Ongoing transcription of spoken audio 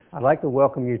I'd like to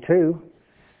welcome you too.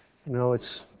 You know, as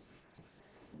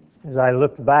I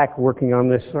looked back working on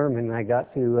this sermon, I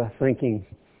got to thinking,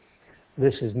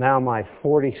 this is now my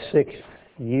 46th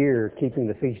year keeping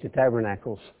the Feast of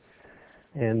Tabernacles.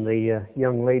 And the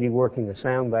young lady working the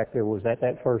sound back there was at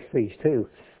that first feast too.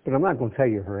 But I'm not going to tell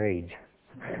you her age.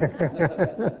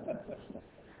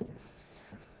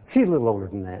 She's a little older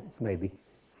than that, maybe.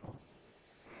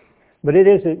 But it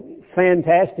is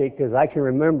fantastic because I can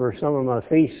remember some of my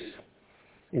feasts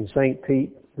in St.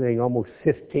 Pete being almost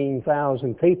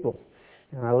 15,000 people.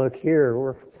 And I look here,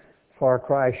 we're far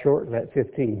cry short of that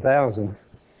 15,000.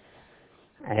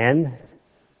 And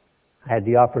I had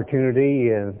the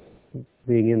opportunity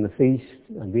being in the feast,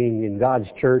 being in God's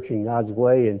church in God's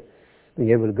way, and being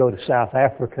able to go to South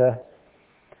Africa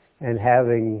and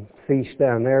having feasts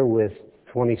down there with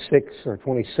 26 or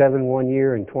 27 one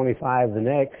year and 25 the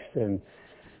next, and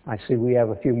I see we have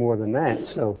a few more than that.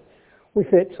 So we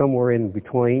fit somewhere in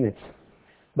between.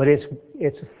 But it's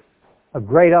a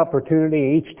great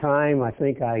opportunity. Each time I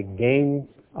think I gain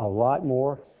a lot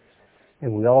more,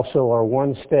 and we also are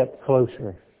one step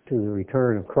closer to the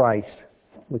return of Christ,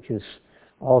 which is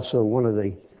also one of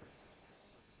the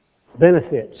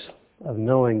benefits of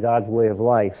knowing God's way of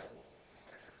life.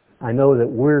 I know that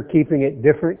we're keeping it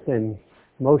different than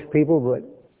most people, but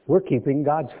we're keeping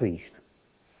God's feast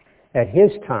at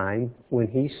His time when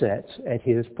He sets at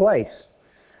His place.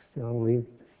 You know, we've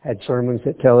had sermons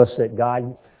that tell us that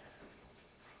God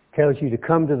tells you to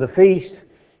come to the feast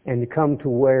and to come to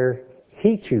where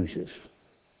He chooses.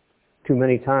 Too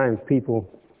many times people,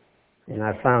 and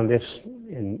I've found this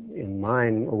in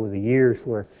mine over the years,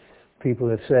 where people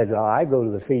have said, oh, I go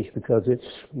to the feast because it's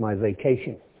my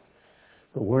vacation.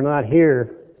 But we're not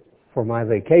here for my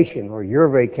vacation or your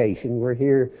vacation. We're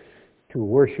here to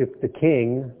worship the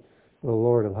King, the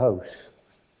Lord of hosts.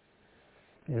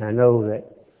 And I know that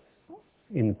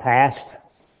in the past,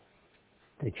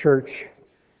 the church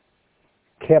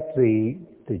kept the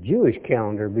Jewish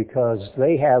calendar because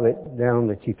they have it down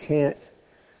that you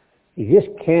just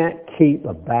can't keep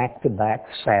a back-to-back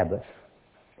Sabbath.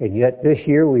 And yet this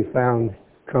year we found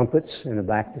trumpets in a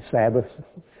back-to-Sabbath.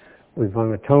 We've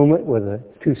found atonement with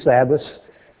two Sabbaths.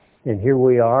 And here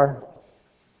we are,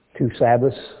 two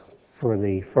Sabbaths for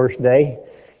the first day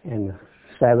and the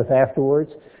Sabbath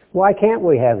afterwards. Why can't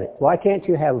we have it? Why can't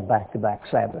you have a back-to-back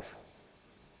Sabbath?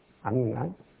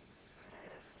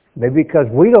 Maybe because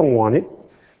we don't want it,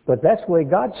 but that's the way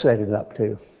God set it up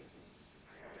to.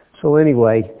 So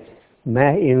anyway,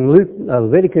 in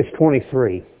Leviticus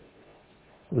 23,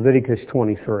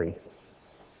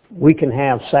 we can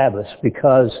have Sabbaths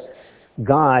because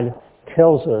God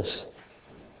tells us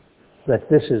that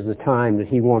this is the time that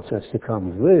He wants us to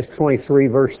come. Leviticus 23,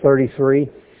 verse 33,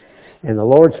 and the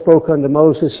Lord spoke unto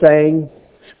Moses, saying,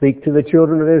 speak to the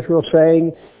children of Israel,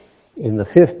 saying, in the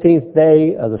 15th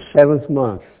day of the 7th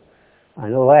month. I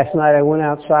know last night I went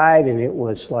outside and it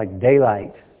was like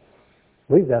daylight.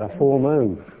 We've got a full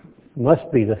moon. Must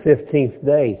be the 15th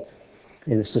day.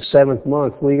 And it's the 7th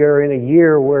month. We are in a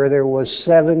year where there was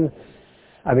 13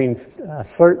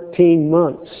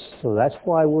 months. So that's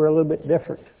why we're a little bit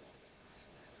different.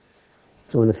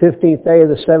 So in the 15th day of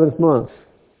the 7th month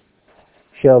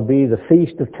shall be the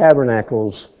Feast of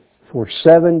Tabernacles for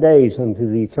 7 days unto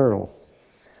the Eternal.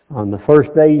 On the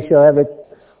first day you shall have a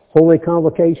holy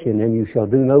convocation, and you shall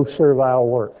do no servile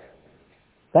work.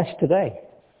 That's today.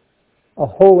 A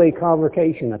holy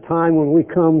convocation, a time when we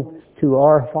come to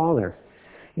our Father.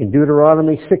 In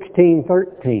Deuteronomy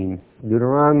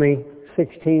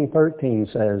 16:13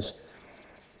 says,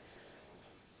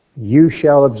 you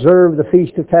shall observe the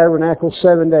Feast of Tabernacles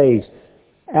 7 days,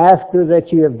 after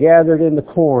that you have gathered in the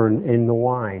corn and the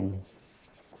wine.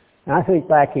 And I think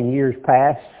back in years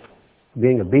past,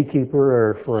 being a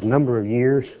beekeeper for a number of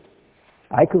years,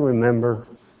 I can remember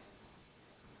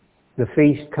the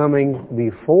feast coming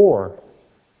before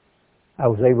I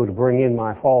was able to bring in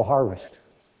my fall harvest.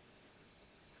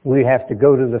 We have to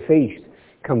go to the feast,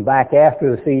 come back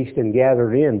after the feast and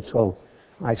gather it in. So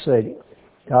I said,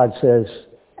 God says,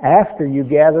 after you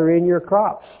gather in your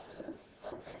crops.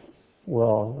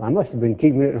 Well, I must have been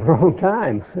keeping it at the wrong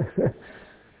time.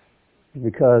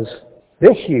 Because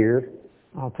this year,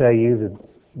 I'll tell you, the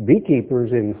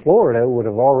beekeepers in Florida would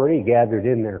have already gathered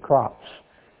in their crops.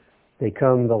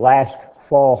 The last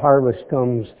fall harvest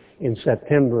comes in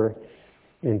September,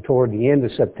 and toward the end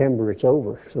of September it's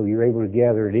over, so you're able to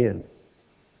gather it in.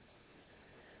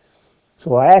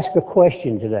 So I ask a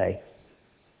question today.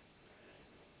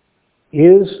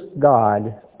 Is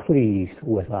God pleased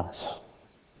with us?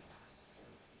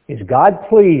 Is God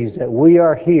pleased that we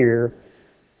are here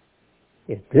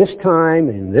at this time,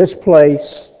 in this place,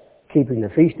 keeping the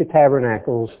Feast of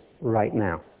Tabernacles right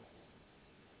now.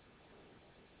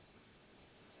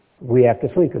 We have to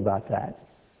think about that.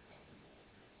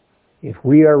 If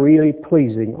we are really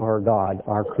pleasing our God,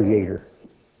 our Creator.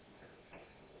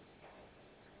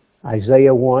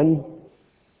 Isaiah 1,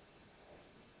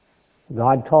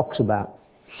 God talks about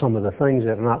some of the things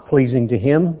that are not pleasing to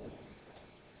Him.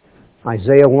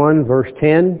 Isaiah 1, verse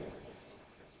 10,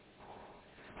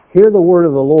 hear the word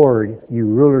of the Lord, you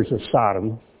rulers of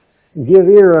Sodom, and give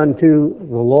ear unto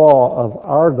the law of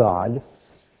our God,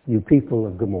 you people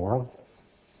of Gomorrah.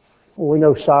 Well, we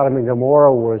know Sodom and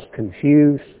Gomorrah was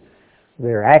confused,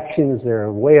 their actions,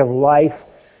 their way of life,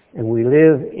 and we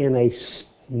live in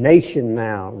a nation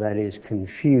now that is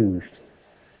confused,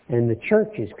 and the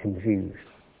church is confused.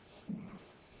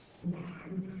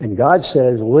 And God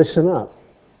says, listen up.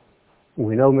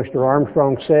 We know Mr.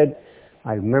 Armstrong said,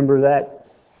 I remember that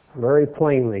very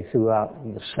plainly throughout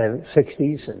the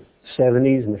 60s and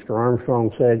 70s. Mr. Armstrong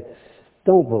said,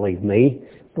 don't believe me,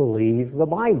 believe the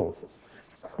Bible.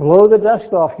 Blow the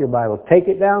dust off your Bible. Take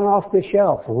it down off the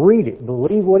shelf. Read it.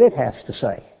 Believe what it has to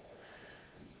say.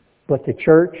 But the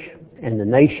church and the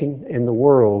nation and the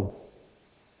world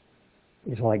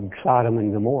is like Sodom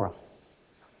and Gomorrah.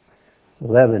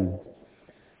 11.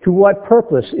 To what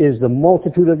purpose is the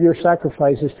multitude of your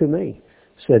sacrifices to me,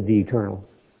 said the Eternal.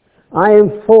 I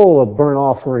am full of burnt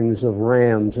offerings of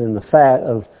rams and the fat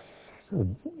of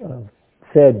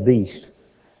fed beasts,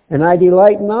 and I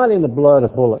delight not in the blood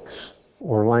of bullocks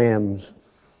or lambs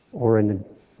or in the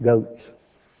goats.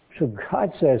 So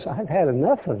God says, I've had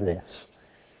enough of this.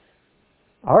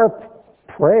 Our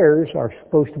prayers are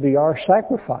supposed to be our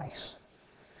sacrifice.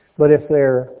 But if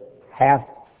they're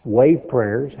half-way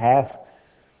prayers, half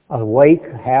awake,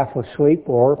 half asleep,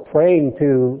 or praying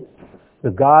to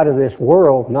the God of this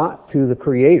world, not to the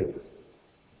Creator,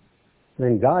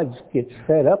 then God gets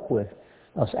fed up with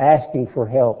us asking for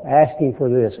help, asking for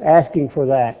this, asking for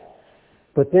that,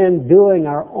 but then doing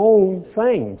our own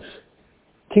things,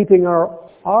 keeping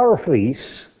our feasts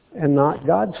and not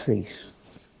God's feasts.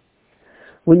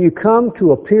 When you come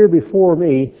to appear before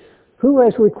me, who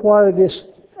has required this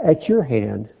at your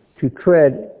hand to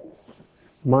tread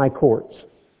my courts?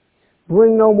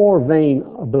 Bring no more vain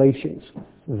oblations.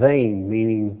 Vain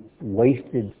meaning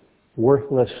wasted,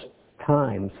 worthless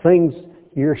time. Things,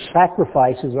 your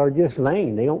sacrifices are just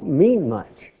vain. They don't mean much.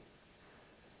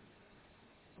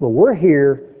 But we're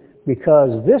here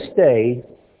because this day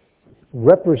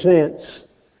represents,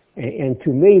 and to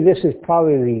me this is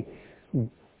probably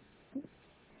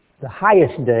the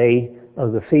highest day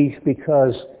of the feast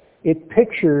because it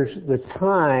pictures the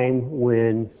time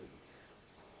when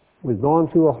we've gone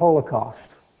through a Holocaust.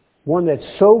 One that's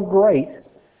so great,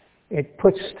 it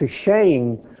puts to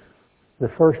shame the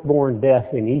firstborn death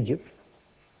in Egypt.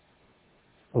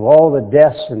 Of all the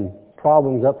deaths and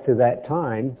problems up to that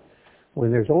time,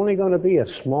 when there's only going to be a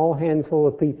small handful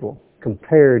of people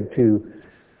compared to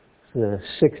the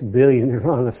 6 billion that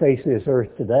are on the face of this earth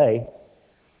today.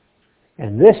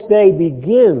 And this day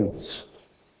begins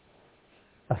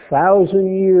a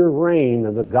 1,000-year reign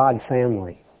of the God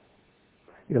family.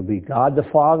 It'll be God the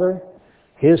Father,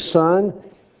 His Son,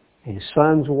 and His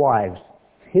Son's wives,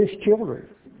 His children.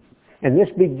 And this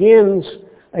begins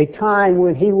a time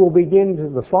when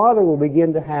the Father will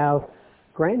begin to have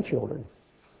grandchildren.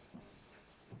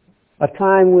 A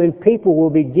time when people will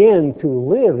begin to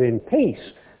live in peace,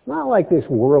 not like this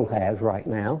world has right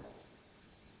now.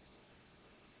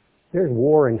 There's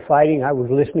war and fighting. I was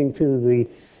listening to the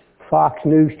Fox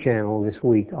News channel this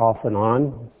week off and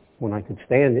on when I could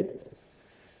stand it.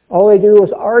 All they do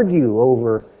is argue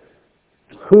over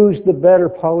who's the better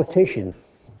politician.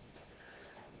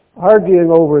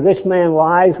 Arguing over this man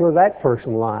lies or that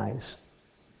person lies.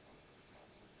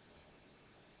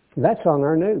 That's on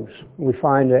our news. We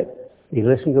find that you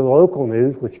listen to the local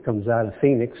news, which comes out of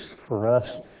Phoenix for us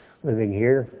living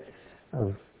here,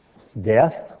 of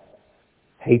death,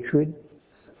 hatred,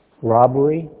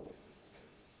 robbery.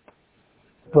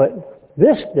 But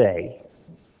this day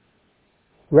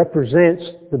represents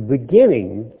the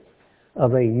beginning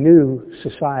of a new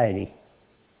society.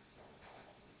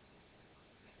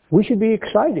 We should be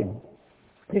excited.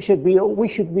 We should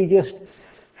be just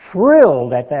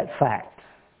thrilled at that fact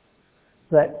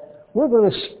that we're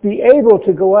going to be able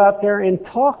to go out there and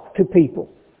talk to people.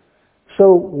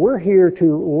 So we're here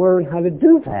to learn how to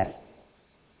do that.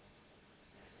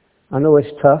 I know it's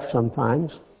tough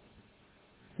sometimes.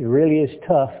 It really is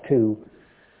tough to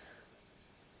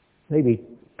maybe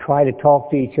try to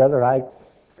talk to each other. I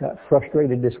got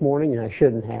frustrated this morning and I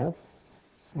shouldn't have.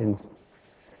 And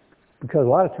because a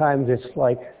lot of times it's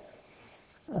like,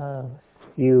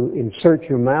 You insert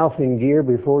your mouth in gear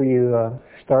before you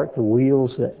start the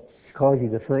wheels that cause you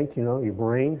to think, your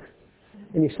brain.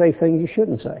 And you say things you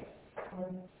shouldn't say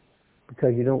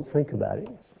because you don't think about it.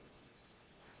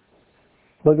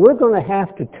 But we're going to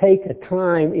have to take a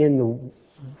time in the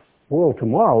world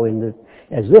tomorrow,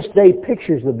 as this day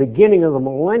pictures the beginning of the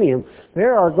millennium,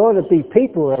 there are going to be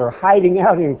people that are hiding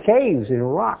out in caves, in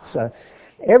rocks,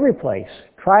 every place,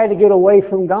 trying to get away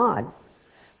from God,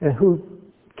 and who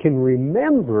can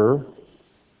remember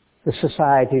the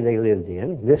society they lived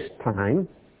in, this time.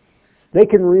 They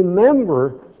can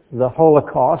remember the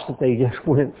Holocaust that they just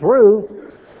went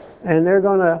through, and they're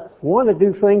going to want to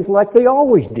do things like they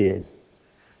always did.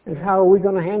 And how are we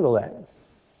going to handle that?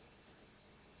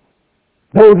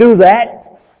 Don't do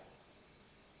that.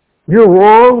 You're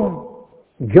wrong.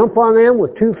 Jump on them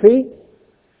with 2 feet.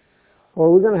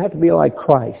 Or we're going to have to be like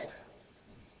Christ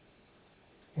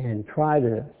and try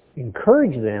to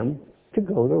encourage them to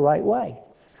go the right way.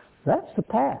 That's the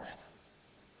past.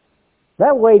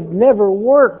 That way never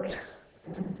worked.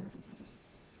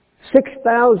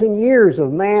 6,000 years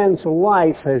of man's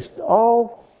life has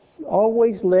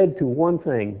always led to one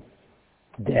thing: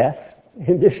 death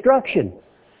and destruction,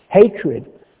 hatred.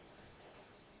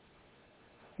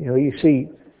 You see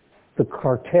the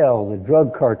cartel, the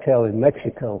drug cartel in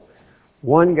Mexico.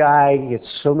 One guy gets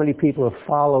so many people to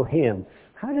follow him.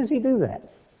 How does he do that?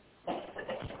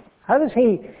 How does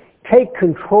he take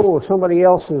control of somebody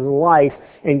else's life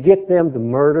and get them to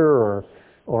murder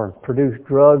or produce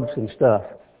drugs and stuff?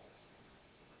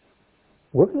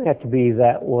 We're going to have to be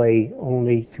that way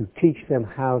only to teach them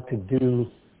how to do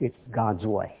it God's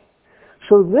way.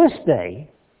 So this day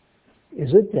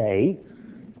is a day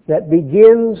that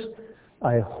begins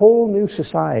a whole new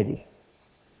society.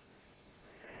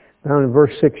 Now in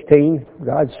verse 16,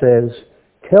 God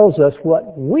tells us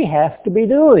what we have to be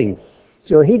doing.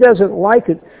 So He doesn't like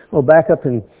it. Well, back up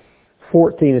in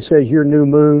 14 it says, your new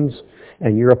moons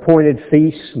and your appointed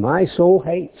feasts my soul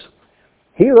hates.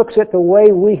 He looks at the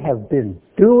way we have been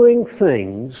doing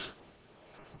things,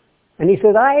 and He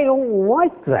said, I don't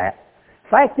like that.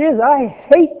 Fact is, I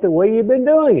hate the way you've been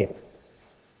doing it.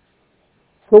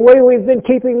 The way we've been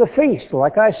keeping the feast,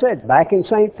 like I said, back in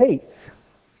St. Pete.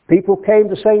 People came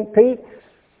to St. Pete.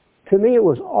 To me, it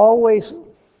was always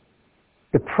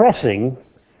depressing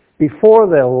before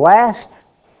the last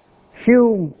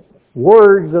few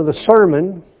words of the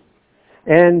sermon.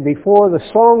 And before the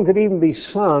song could even be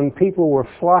sung, people were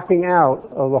flocking out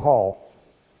of the hall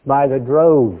by the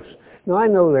droves. Now, I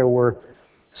know there were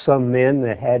some men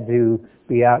that had to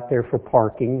be out there for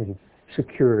parking and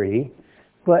security,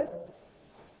 but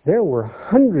there were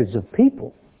hundreds of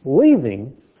people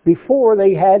leaving before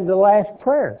they had the last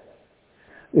prayer.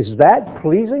 Is that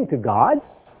pleasing to God?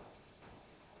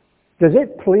 Does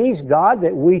it please God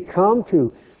that we come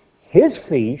to His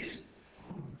feast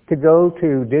to go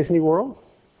to Disney World,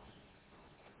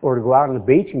 or to go out on the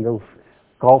beach and go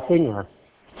golfing or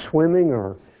swimming,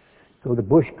 or go to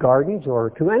Busch Gardens,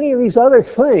 or to any of these other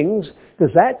things?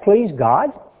 Does that please God?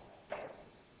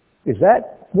 Is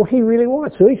that what He really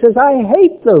wants? So He says, I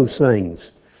hate those things.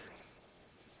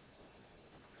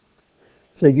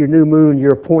 So your new moon,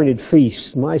 your appointed feasts,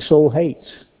 my soul hates.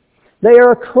 They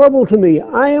are a trouble to me.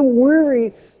 I am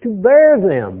weary to bear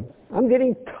them. I'm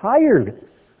getting tired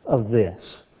of this.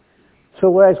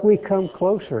 So as we come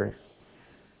closer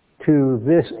to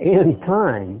this end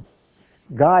time,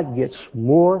 God gets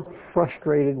more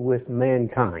frustrated with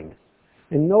mankind.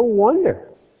 And no wonder.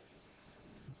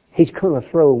 He's going to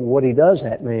throw what He does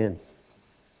at man.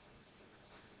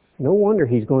 No wonder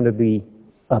He's going to be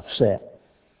upset.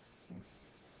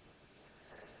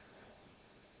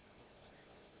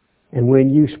 And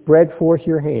when you spread forth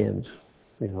your hands,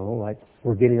 like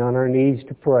we're getting on our knees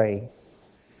to pray,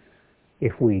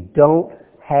 if we don't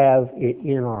have it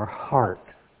in our heart,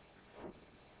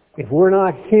 if we're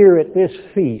not here at this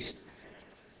feast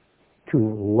to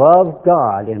love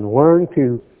God and learn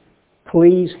to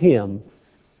please Him,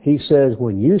 He says,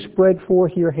 when you spread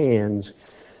forth your hands,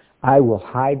 I will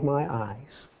hide my eyes.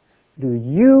 Do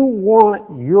you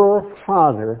want your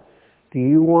father, do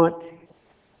you want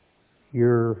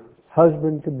your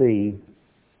husband-to-be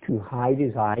to hide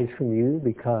his eyes from you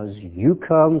because you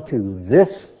come to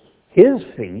his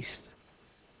feast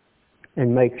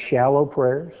and make shallow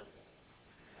prayers,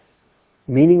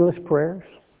 meaningless prayers?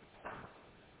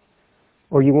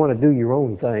 Or you want to do your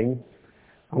own thing?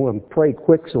 I want to pray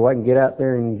quick so I can get out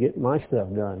there and get my stuff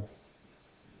done.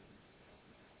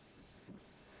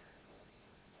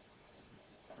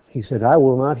 He said, I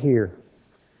will not hear.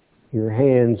 Your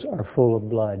hands are full of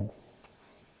blood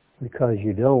because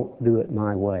you don't do it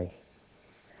my way.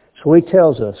 So He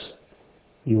tells us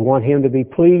You want Him to be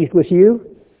pleased with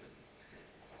you?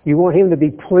 You want Him to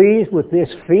be pleased with this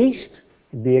feast?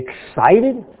 Be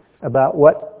excited about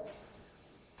what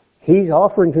He's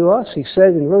offering to us? He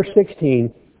says in verse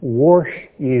 16, wash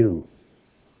you.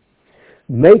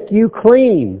 Make you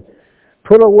clean.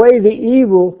 Put away the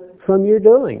evil from your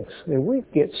doings. And we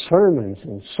get sermons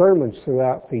and sermons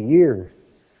throughout the year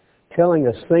telling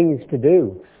us things to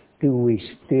do. Do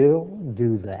we still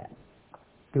do that?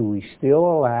 Do we still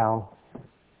allow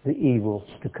the evil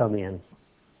to come in?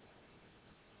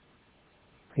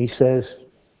 He says,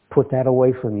 put that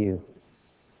away from you.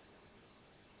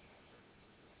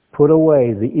 Put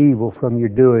away the evil from your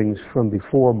doings from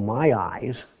before my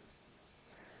eyes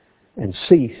and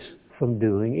cease from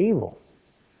doing evil.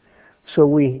 So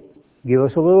we give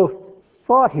us a little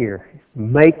thought here.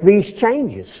 Make these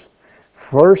changes.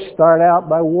 First, start out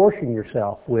by washing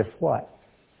yourself with what?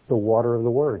 The water of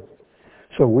the Word.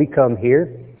 So we come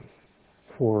here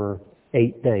for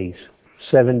 8 days.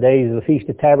 7 days of the Feast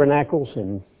of Tabernacles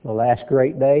and the last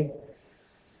great day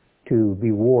to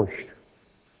be washed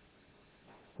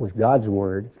with God's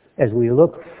Word as we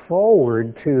look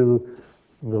forward to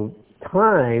the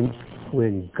time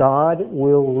when God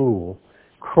will rule,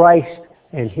 Christ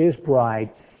and His bride,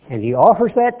 and He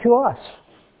offers that to us.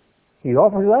 He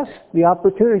offers us the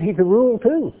opportunity to rule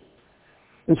too.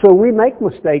 And so we make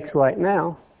mistakes right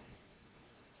now,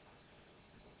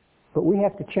 but we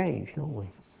have to change, don't we?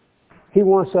 He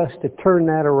wants us to turn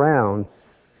that around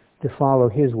to follow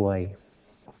His way.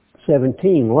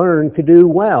 17, learn to do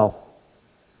well.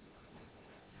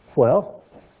 Well,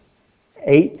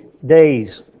 8 days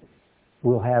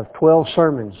we'll have 12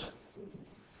 sermons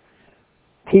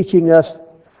teaching us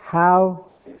how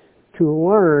to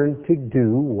learn to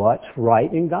do what's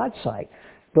right in God's sight.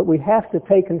 But we have to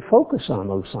take and focus on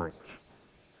those things.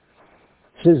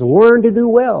 It says, learn to do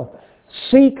well.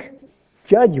 Seek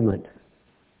judgment.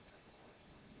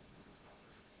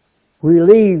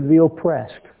 Relieve the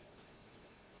oppressed.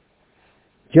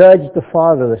 Judge the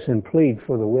fatherless and plead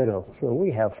for the widow. So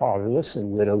we have fatherless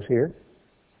and widows here.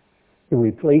 Do we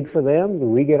plead for them? Do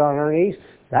we get on our knees?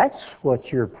 That's what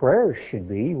your prayers should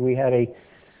be. We had I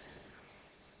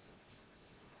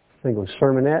think it was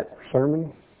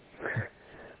sermon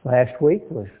last week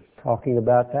was talking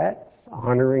about that,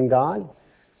 honoring God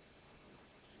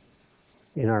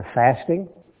in our fasting.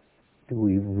 Do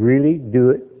we really do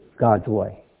it God's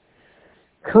way?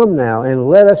 Come now and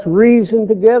let us reason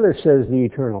together, says the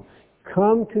Eternal.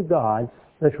 Come to God.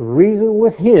 Let's reason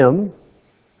with Him.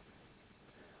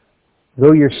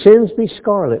 Though your sins be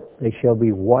scarlet, they shall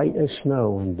be white as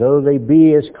snow. And though they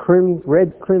be as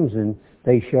red crimson,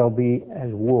 they shall be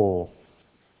as wool.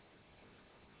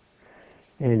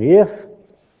 And if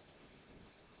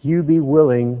you be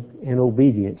willing and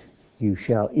obedient, you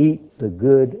shall eat the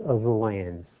good of the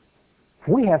land.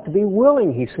 We have to be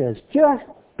willing, he says. Just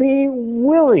be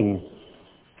willing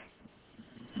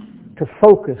to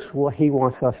focus what He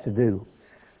wants us to do.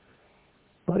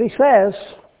 But He says,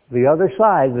 the other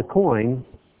side of the coin,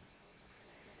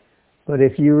 but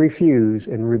if you refuse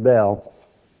and rebel,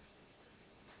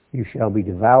 you shall be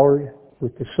devoured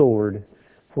with the sword,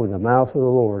 for the mouth of the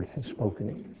Lord has spoken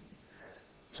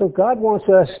it. So God wants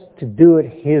us to do it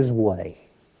His way.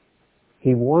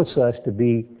 He wants us to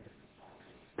be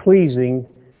pleasing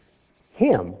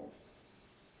Him,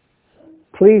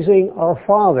 pleasing our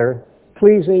Father,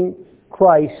 pleasing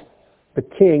Christ, the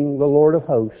King, the Lord of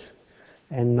hosts,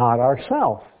 and not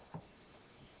ourselves.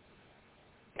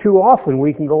 Too often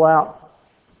we can go out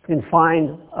and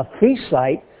find a feast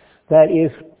site that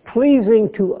is pleasing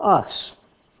to us.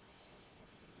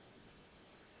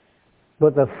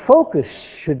 But the focus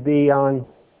should be on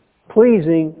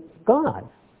pleasing God.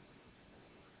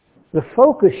 The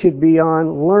focus should be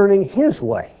on learning His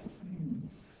way,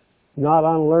 not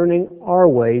on learning our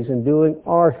ways and doing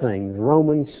our things.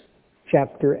 Romans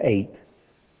chapter 8.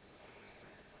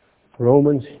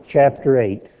 Romans chapter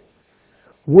 8.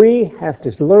 We have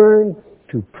to learn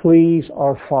to please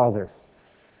our Father.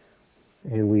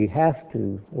 And we have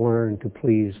to learn to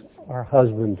please our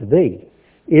husband-to-be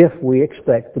if we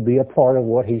expect to be a part of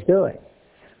what He's doing.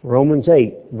 Romans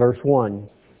 8, verse 1.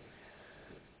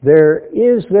 There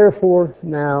is therefore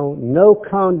now no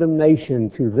condemnation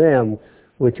to them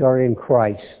which are in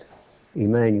Christ,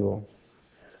 Emmanuel,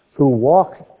 who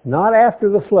walk not after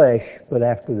the flesh, but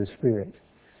after the Spirit.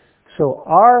 So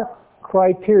our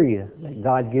criteria that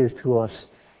God gives to us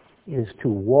is to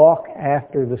walk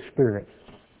after the Spirit,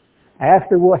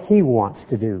 after what He wants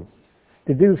to do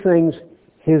things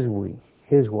His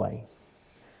way.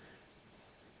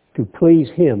 To please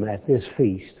Him at this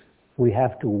feast, we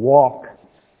have to walk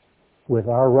with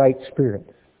our right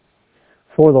spirit.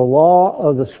 For the law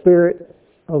of the Spirit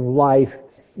of life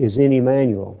is in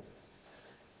Emmanuel,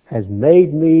 has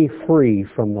made me free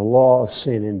from the law of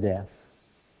sin and death.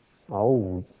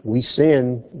 Oh, we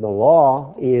sin. The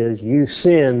law is you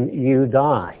sin, you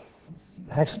die.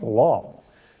 That's the law.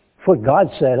 It's what God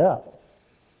set up.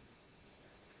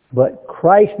 But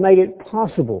Christ made it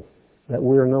possible that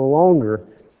we no longer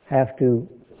have to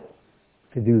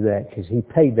do that because He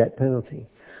paid that penalty.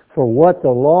 For what the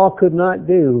law could not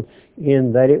do,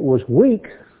 in that it was weak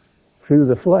through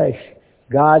the flesh,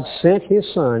 God sent His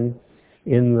Son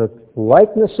in the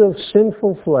likeness of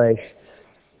sinful flesh,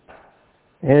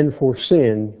 and for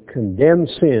sin, condemned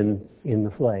sin in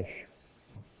the flesh.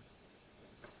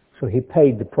 So He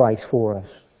paid the price for us.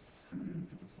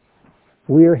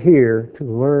 We are here to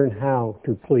learn how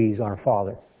to please our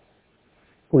Father.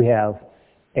 We have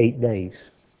 8 days.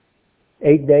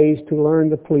 8 days to learn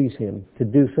to please Him, to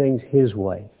do things His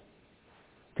way,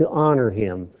 to honor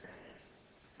Him,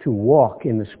 to walk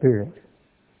in the Spirit,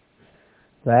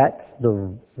 that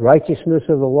the righteousness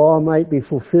of the law might be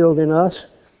fulfilled in us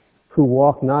who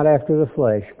walk not after the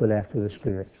flesh, but after the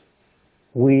Spirit.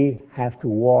 We have to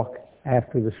walk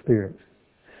after the Spirit.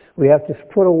 We have to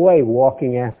put away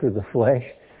walking after the flesh.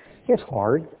 It's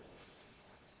hard.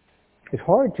 It's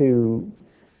hard to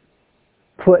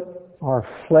put our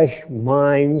flesh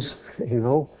minds,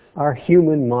 our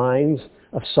human minds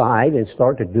aside and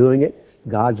start to doing it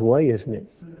God's way, isn't it?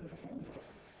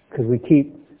 Because we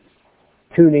keep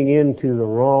tuning into the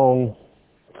wrong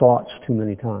thoughts too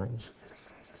many times.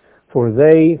 For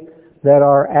they that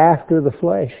are after the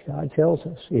flesh, God tells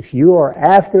us, if you are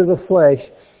after the flesh,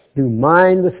 do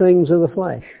mind the things of the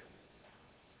flesh.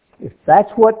 If that's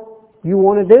what you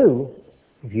want to do,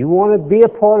 if you want to be a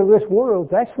part of this world,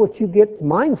 that's what you get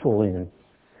mindful in.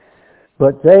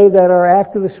 But they that are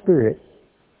after the Spirit,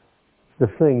 the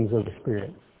things of the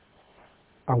Spirit.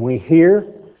 Are we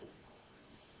here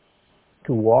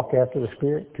to walk after the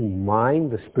Spirit, to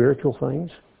mind the spiritual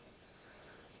things?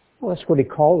 Well, that's what He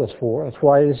called us for. That's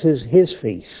why this is His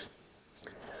feast.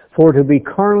 For to be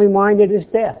carnally minded is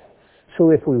death.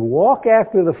 So if we walk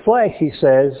after the flesh, He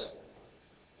says,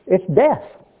 it's death.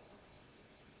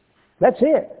 That's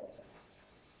it.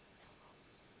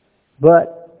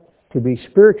 But to be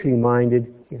spiritually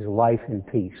minded is life and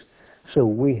peace. So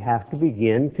we have to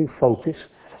begin to focus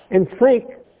and think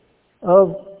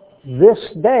of this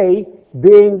day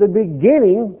being the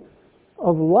beginning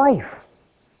of life.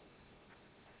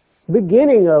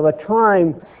 Beginning of a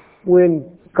time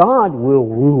when God will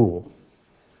rule.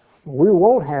 We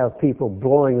won't have people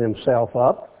blowing themselves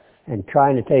up and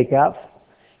trying to take out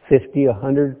 50,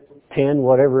 100, 10,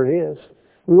 whatever it is.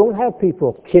 We won't have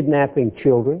people kidnapping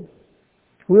children.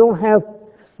 We won't have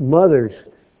mothers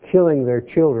killing their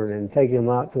children and taking them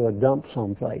out to a dump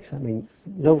someplace. I mean,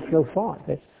 no thought.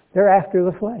 They're after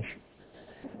the flesh.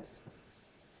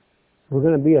 We're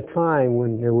going to be a time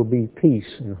when there will be peace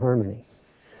and harmony.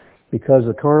 Because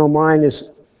the carnal mind is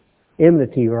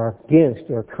enmity or against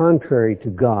or contrary to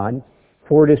God,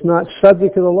 for it is not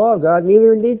subject to the law of God,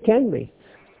 neither indeed can be.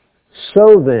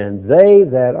 So then, they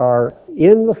that are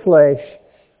in the flesh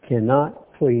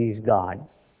cannot please God.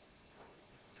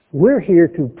 We're here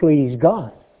to please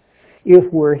God.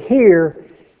 If we're here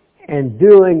and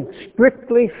doing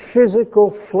strictly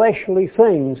physical, fleshly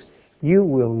things, you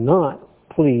will not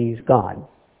please God.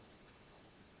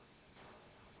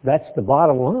 That's the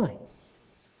bottom line.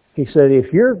 He said,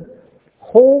 if your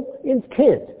whole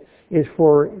intent is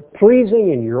for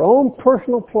pleasing in your own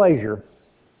personal pleasure,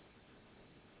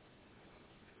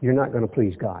 you're not going to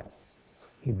please God.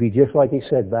 He'd be just like He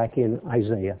said back in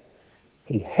Isaiah.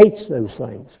 He hates those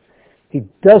things. He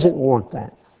doesn't want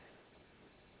that.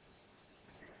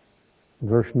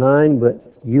 Verse 9,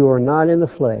 but you are not in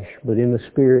the flesh, but in the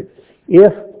Spirit,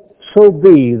 if so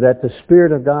be that the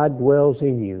Spirit of God dwells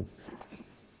in you.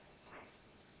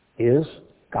 Is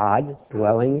God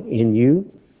dwelling in you?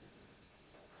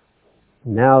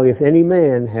 Now, if any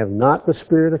man have not the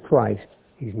Spirit of Christ,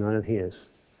 he's none of His.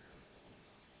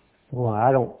 Well,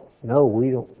 I don't know.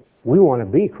 We want to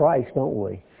be Christ, don't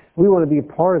we? We want to be a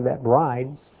part of that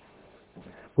bride.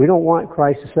 We don't want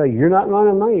Christ to say, you're not one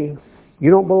of me.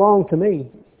 You don't belong to me.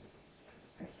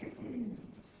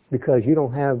 Because you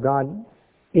don't have God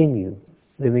in you,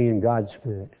 living in God's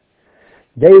Spirit.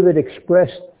 David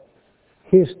expressed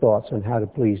his thoughts on how to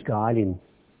please God in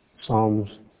Psalms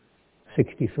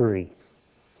 63.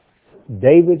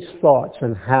 David's thoughts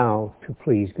on how to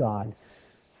please God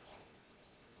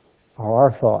are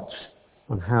our thoughts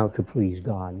on how to please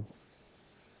God.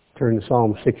 Turn to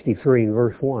Psalm 63 and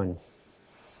verse 1.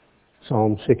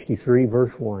 Psalm 63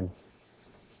 verse 1.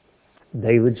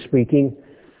 David speaking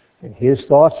and His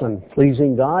thoughts on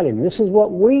pleasing God, and this is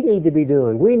what we need to be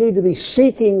doing. We need to be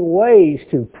seeking ways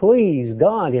to please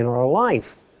God in our life.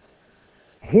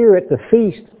 Here at the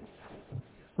feast,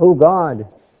 "O God,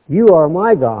 you are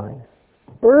my God.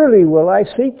 Early will I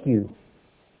seek you."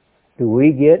 Do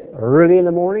we get early in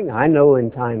the morning? I know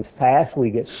in times past we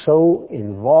get so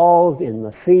involved in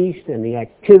the feast and the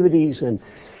activities and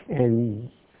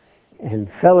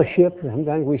fellowship.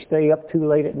 Sometimes we stay up too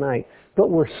late at night. But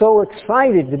we're so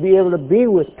excited to be able to be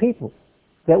with people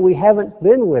that we haven't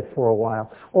been with for a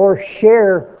while, or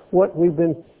share what we've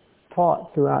been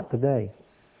taught throughout the day.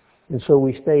 And so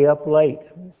we stay up late,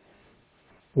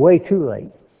 way too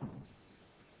late.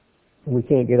 And we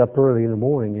can't get up early in the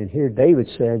morning. And here David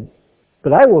said,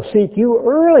 "But I will seek you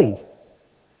early."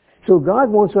 So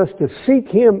God wants us to seek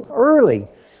Him early.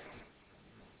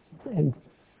 And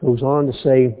goes on to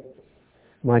say,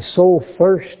 "My soul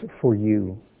thirsts for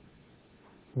you."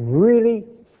 Really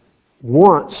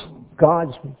wants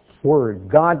God's Word,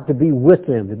 God to be with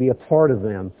them, to be a part of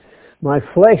them. "My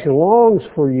flesh longs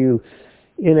for you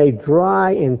in a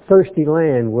dry and thirsty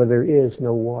land where there is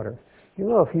no water." You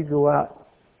know, if you go out,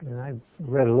 and I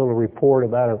read a little report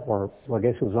about it, or I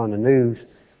guess it was on the news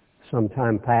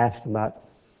sometime past, about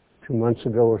 2 months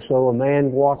ago or so, a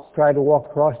man tried to walk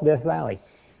across Death Valley.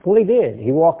 Well, he did.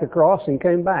 He walked across and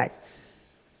came back.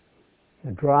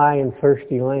 A dry and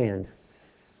thirsty land.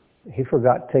 He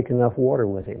forgot to take enough water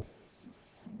with him.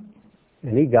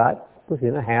 And he got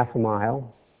within a half a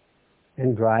mile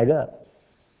and dried up.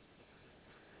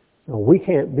 Now, we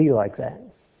can't be like that.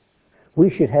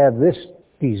 We should have this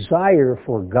desire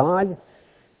for God,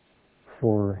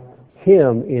 for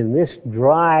Him in this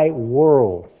dry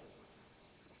world.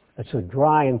 It's a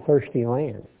dry and thirsty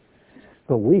land.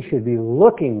 But we should be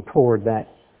looking toward that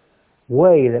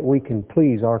way that we can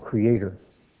please our Creator.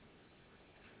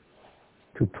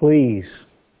 To please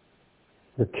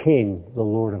the King, the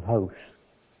Lord of hosts.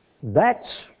 That's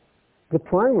the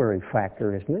primary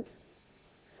factor, isn't it?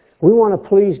 We want to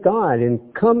please God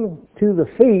and come to the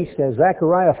feast, as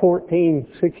Zechariah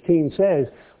 14:16 says.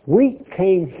 We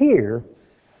came here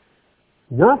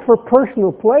not for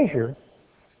personal pleasure,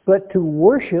 but to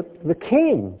worship the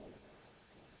King,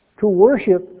 to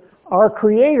worship our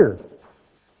Creator,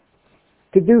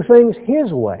 to do things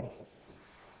His way.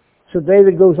 So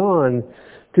David goes on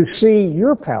to see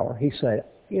your power. He said,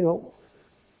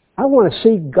 I want to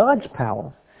see God's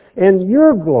power and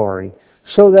your glory,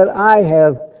 so that I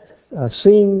have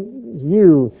seen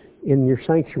you in your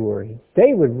sanctuary.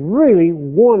 David really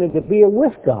wanted to be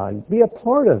with God, be a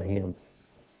part of Him.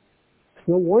 It's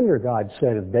no wonder God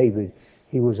said of David,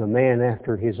 he was a man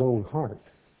after His own heart.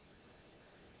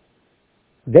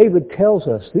 David tells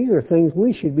us these are things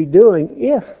we should be doing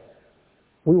if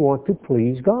we want to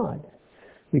please God.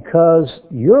 Because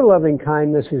your loving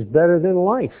kindness is better than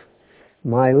life.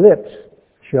 My lips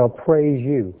shall praise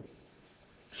you.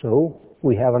 So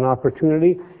we have an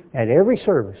opportunity at every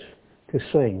service to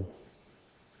sing.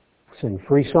 Sing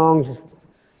 3 songs.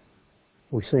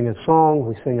 We sing a song.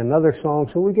 We sing another song.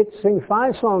 So we get to sing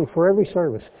 5 songs for every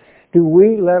service. Do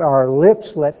we let our lips,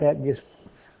 let that just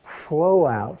flow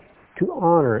out to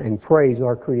honor and praise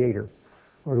our Creator?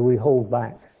 Or do we hold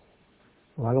back?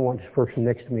 Well, I don't want this person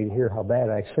next to me to hear how bad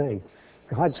I sing.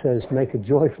 God says make a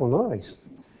joyful noise.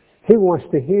 He wants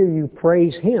to hear you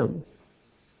praise Him.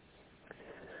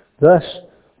 Thus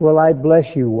will I bless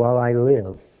you while I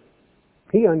live.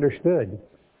 He understood.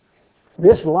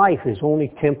 This life is only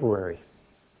temporary.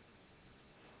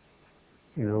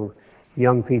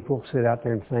 Young people sit out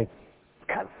there and think,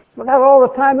 God, I got all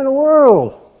the time in the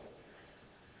world.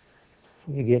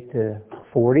 You get to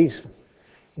 40s,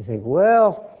 you think,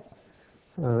 well,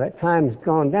 that time's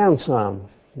gone down some.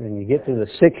 And you get to the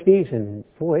 60s, and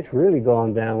boy, it's really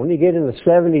gone down. When you get in the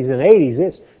 70s and 80s,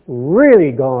 it's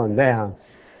really gone down.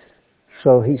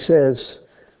 So he says,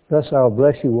 thus I'll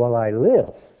bless you while I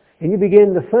live. And you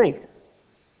begin to think,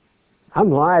 I'm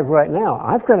live right now.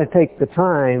 I've got to take the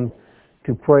time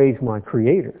to praise my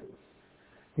Creator.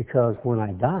 Because when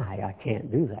I die, I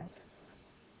can't do that.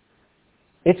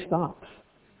 It stops.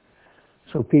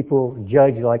 So people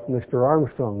judge like Mr.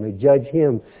 Armstrong. They judge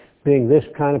him being this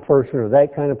kind of person or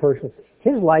that kind of person.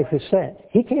 His life is set.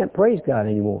 He can't praise God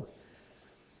anymore.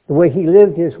 The way he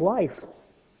lived his life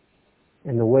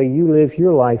and the way you live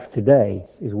your life today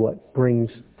is what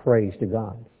brings praise to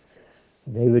God.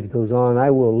 David goes on, I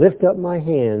will lift up my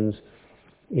hands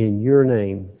in your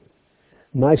name.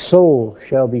 My soul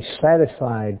shall be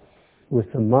satisfied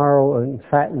with the marrow and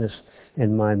fatness,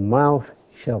 and my mouth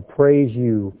shall praise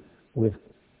you with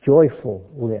joyful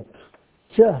lips.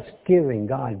 Just giving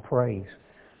God praise.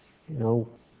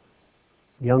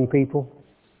 Young people,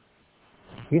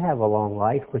 You have a long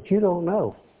life, but you don't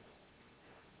know.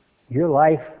 Your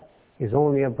life is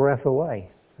only a breath away,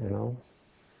 you know.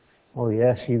 Oh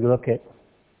yes, you look at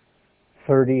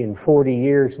 30 and 40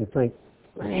 years and think,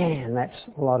 man, that's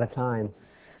a lot of time.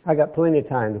 I got plenty of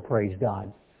time to praise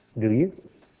God. Do you?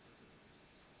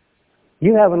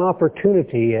 You have an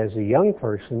opportunity as a young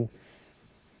person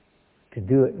to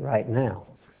do it right now.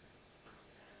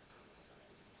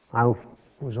 I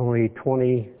was only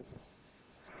 25,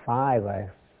 I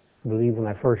believe, when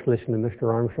I first listened to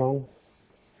Mr. Armstrong.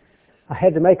 I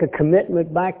had to make a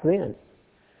commitment back then.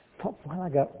 I thought, well, I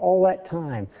got all that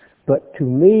time. But to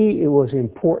me, it was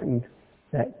important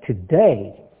that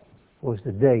today was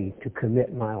the day to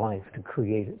commit my life to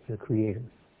the Creator.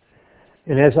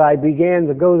 And as I began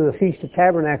to go to the Feast of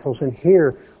Tabernacles and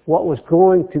hear what was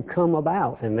going to come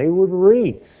about, and they would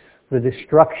read the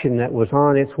destruction that was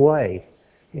on its way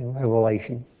in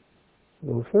Revelation.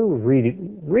 Go through, read it.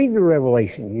 Read the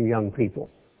Revelation, you young people.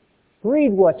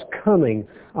 Read what's coming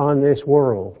on this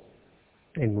world,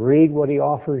 and read what He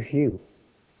offers you.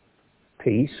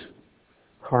 Peace,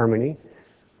 harmony.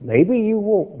 Maybe you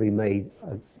won't be made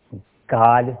a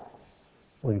God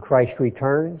when Christ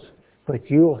returns, but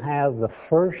you'll have the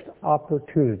first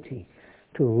opportunity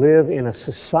to live in a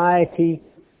society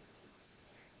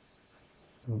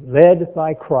led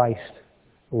by Christ,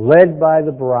 led by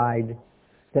the bride,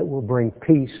 that will bring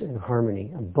peace and harmony,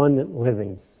 abundant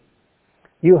living.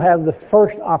 You have the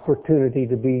first opportunity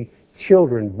to be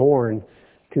children born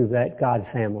to that God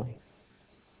family,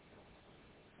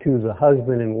 to the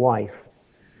husband and wife,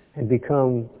 and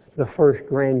become the first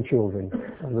grandchildren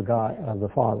of the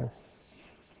Father.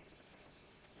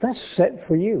 That's set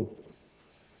for you.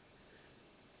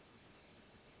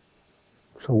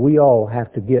 So we all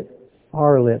have to get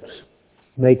our lips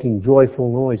making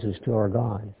joyful noises to our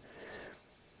God.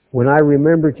 When I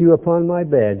remembered you upon my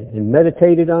bed and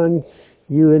meditated on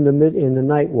you in the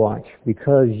night watch,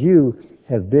 because you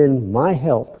have been my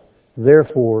help,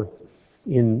 therefore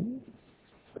in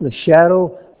the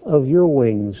shadow of your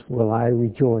wings will I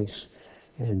rejoice,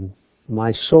 and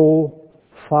my soul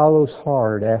follows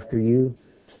hard after you.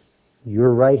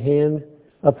 Your right hand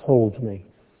upholds me.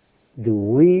 Do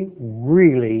we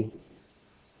really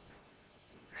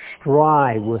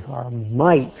strive with our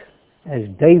might, as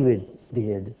David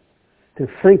did, to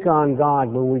think on God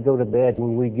when we go to bed,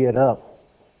 when we get up,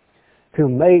 to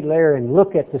lay there and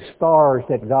look at the stars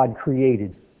that God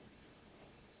created?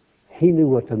 He knew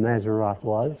what the Mazzaroth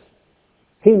was.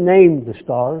 He named the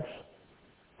stars.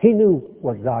 He knew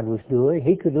what God was doing.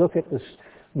 He could look at the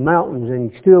mountains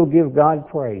and still give God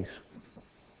praise.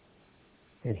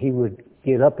 And he would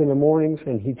get up in the mornings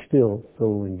and he'd still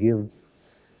go and give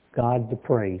God the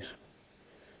praise.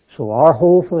 So our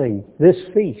whole thing, this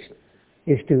feast,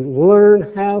 is to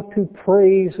learn how to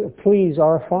please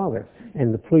our Father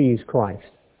and to please Christ.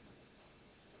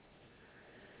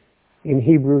 In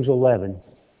Hebrews 11,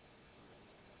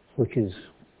 which is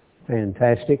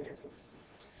fantastic,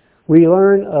 we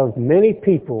learn of many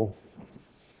people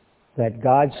that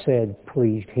God said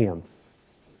pleased Him.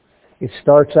 It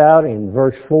starts out in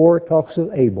verse 4, it talks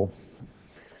of Abel.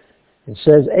 It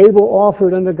says, Abel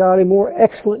offered unto God a more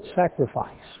excellent sacrifice.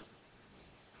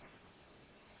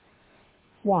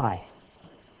 Why?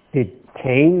 Did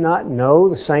Cain not know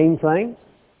the same thing?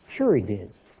 Sure he did.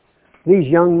 These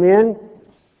young men,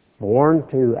 born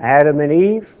to Adam and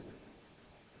Eve,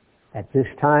 at this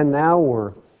time now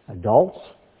were adults.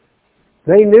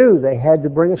 They knew they had to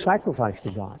bring a sacrifice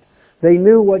to God. They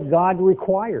knew what God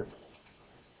required.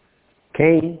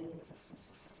 Cain,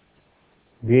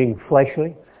 being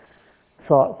fleshly,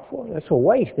 thought, well, that's a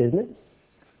waste, isn't it?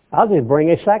 I'll just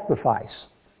bring a sacrifice.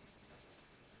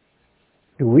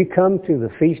 Do we come to the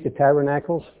Feast of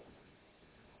Tabernacles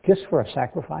just for a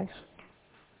sacrifice?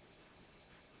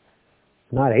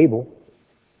 Not Abel.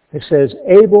 It says,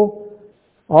 Abel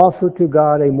offered to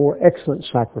God a more excellent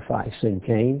sacrifice than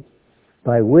Cain,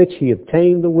 by which he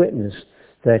obtained the witness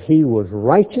that he was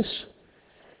righteous,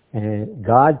 and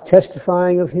God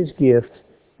testifying of his gift,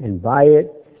 and by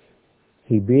it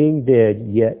he being dead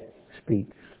yet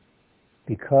speaks.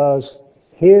 Because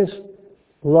his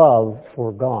love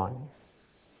for God,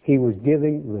 he was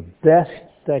giving the best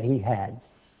that he had.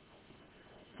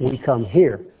 We come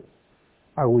here.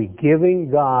 Are we giving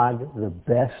God the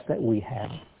best that we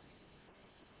have?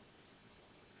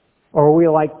 Or are we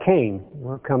like Cain?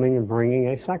 We're coming and bringing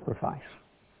a sacrifice.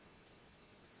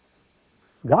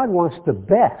 God wants the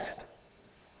best.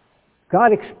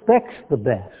 God expects the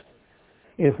best.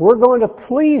 If we're going to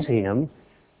please Him,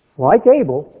 like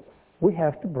Abel, we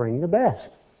have to bring the best.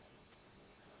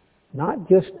 Not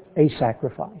just a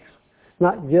sacrifice.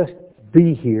 Not just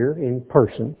be here in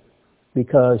person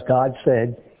because God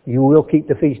said, you will keep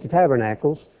the Feast of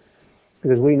Tabernacles,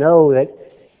 because we know that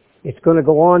it's going to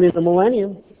go on in the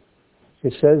millennium.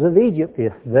 It says of Egypt,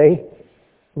 if they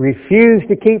refuse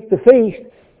to keep the feast,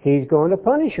 He's going to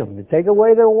punish them, to take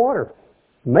away their water,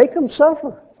 make them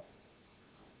suffer.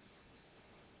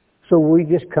 So we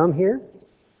just come here?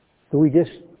 Do we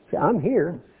just say, I'm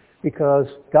here because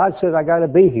God says I got to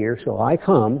be here, so I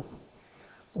come?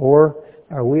 Or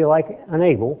are we like an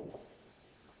Abel,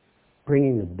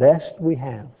 bringing the best we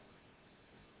have,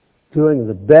 doing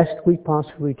the best we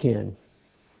possibly can?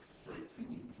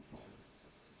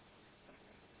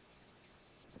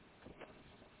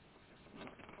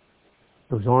 It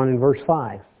goes on in verse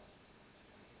 5.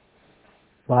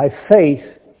 By faith,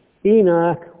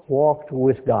 Enoch walked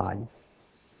with God.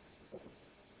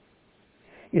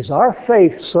 Is our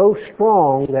faith so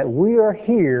strong that we are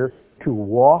here to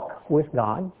walk with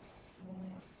God?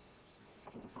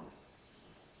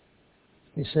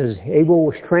 It says Abel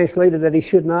was translated that he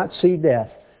should not see death.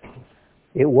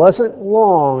 It wasn't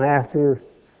long after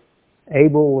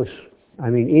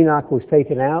Enoch was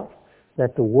taken out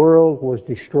that the world was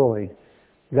destroyed.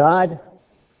 God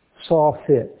saw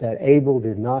fit that Abel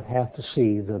did not have to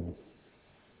see the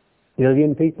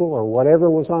billion people or whatever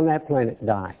was on that planet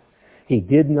die. He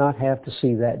did not have to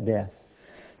see that death.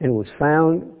 And was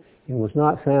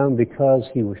not found because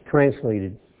he was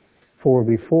translated. For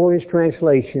before his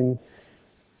translation,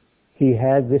 he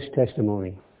had this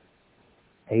testimony.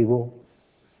 Enoch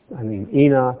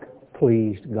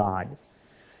pleased God.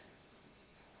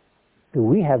 Do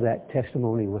we have that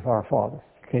testimony with our Father?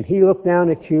 Can He look down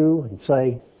at you and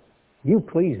say, you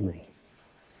please me?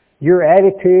 Your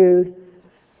attitude,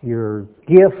 your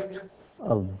gift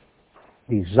of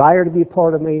desire to be a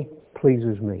part of me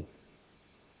pleases me.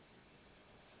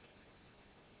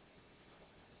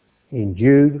 In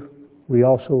Jude, we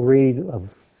also read of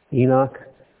Enoch,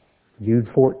 Jude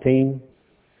 14.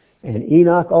 And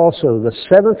Enoch also, the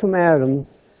seventh from Adam,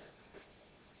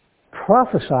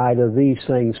 prophesied of these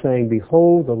things, saying,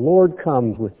 behold, the Lord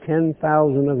comes with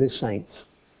 10,000 of His saints.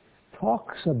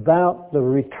 Talks about the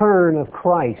return of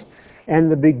Christ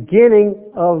and the beginning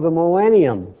of the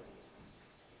millennium.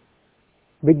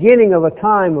 Beginning of a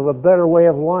time of a better way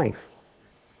of life.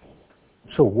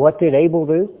 So what did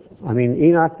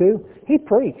Enoch do? He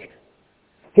preached.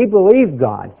 He believed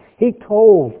God. He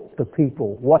told the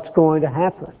people what's going to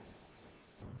happen.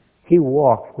 He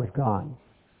walked with God.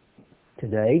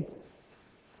 Today,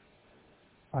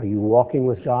 are you walking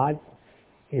with God?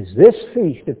 Is this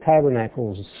Feast of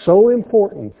Tabernacles so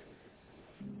important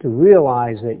to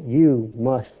realize that you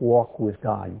must walk with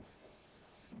God?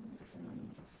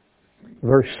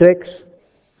 Verse 6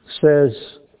 says,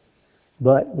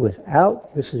 but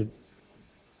without, this is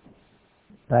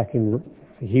back in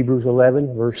Hebrews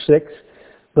 11, verse 6,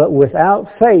 but without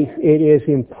faith it is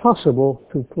impossible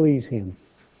to please Him.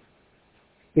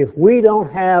 If we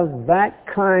don't have that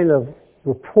kind of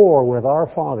rapport with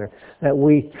our Father, that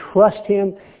we trust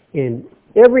Him in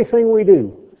everything we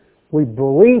do, we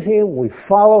believe Him, we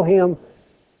follow Him,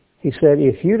 He said,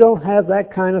 if you don't have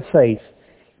that kind of faith,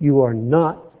 you are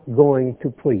not going to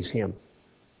please Him.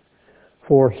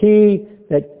 For he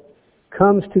that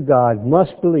comes to God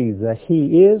must believe that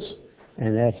He is,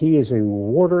 and that He is a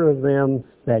rewarder of them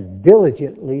that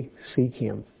diligently seek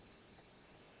Him.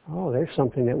 Oh, there's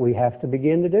something that we have to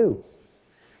begin to do.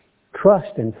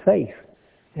 Trust and faith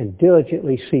and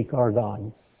diligently seek our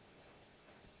God.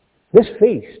 This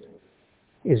feast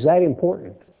is that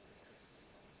important.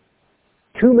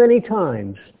 Too many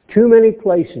times, too many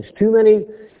places, too many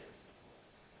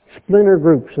splinter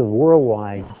groups of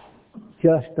worldwide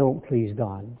just don't please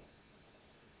God.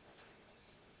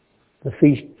 The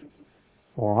feast,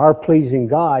 or our pleasing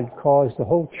God, caused the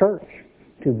whole church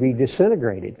to be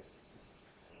disintegrated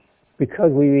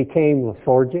because we became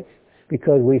lethargic,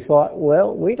 because we thought,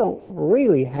 well, we don't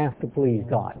really have to please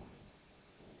God.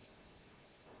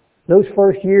 Those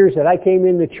first years that I came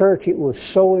into church, it was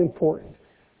so important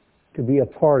to be a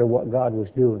part of what God was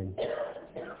doing.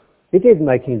 It didn't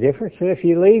make any difference. And if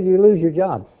you leave, you lose your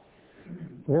job.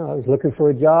 I was looking for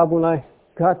a job when I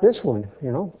got this one,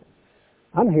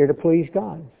 I'm here to please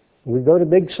God. We go to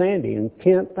Big Sandy and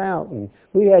camp out, and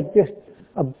we had just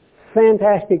a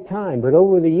fantastic time. But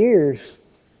over the years,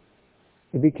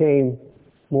 it became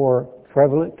more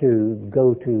prevalent to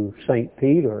go to St.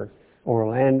 Pete or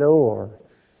Orlando or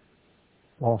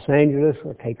Los Angeles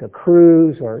or take a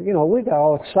cruise or, we got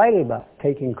all excited about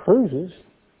taking cruises.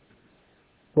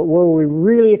 But were we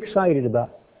really excited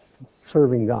about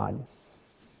serving God?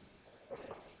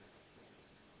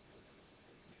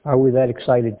 Are we that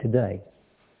excited today?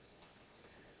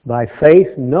 By faith,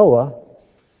 Noah,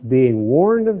 being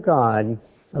warned of God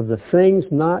of the things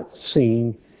not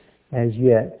seen as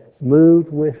yet,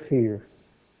 moved with fear.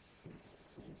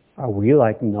 Are we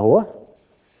like Noah?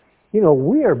 You know,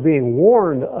 we are being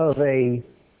warned of a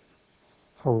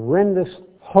horrendous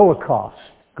Holocaust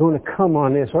going to come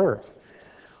on this earth.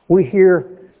 We hear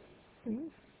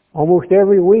almost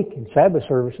every week in Sabbath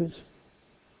services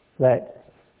that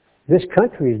this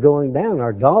country is going down,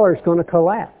 our dollar is going to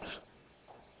collapse.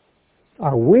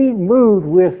 Are we moved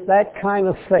with that kind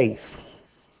of faith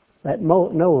that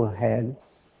Noah had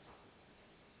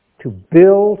to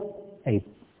build a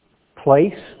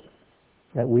place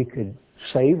that we could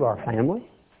save our family,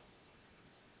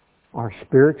 our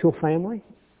spiritual family?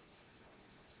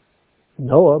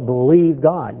 Noah believed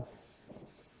God.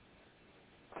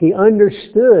 He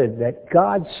understood that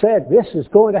God said this is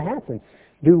going to happen.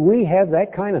 Do we have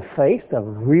that kind of faith to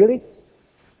really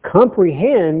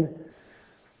comprehend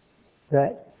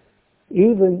that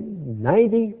even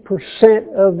 90%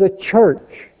 of the church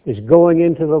is going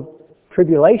into the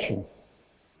tribulation?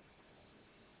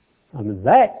 I mean,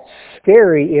 that's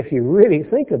scary if you really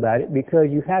think about it, because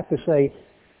you have to say,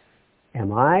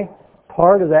 am I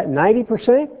part of that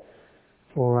 90%?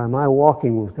 Or am I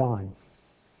walking with God?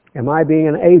 Am I being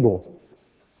an Abel?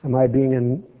 Am I being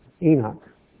an Enoch?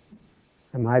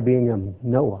 Am I being a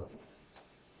Noah?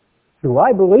 Do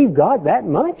I believe God that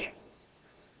much?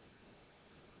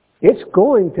 It's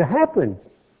going to happen.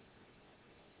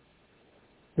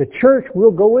 The church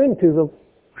will go into the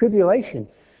tribulation.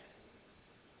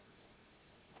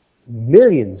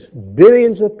 Millions,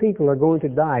 billions of people are going to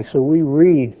die. So we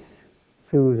read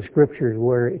through the scriptures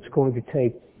where it's going to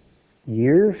take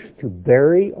years to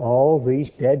bury all these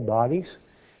dead bodies.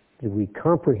 Do we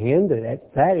comprehend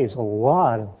that that is a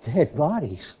lot of dead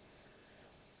bodies?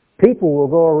 People will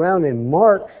go around and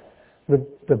mark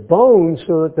the bones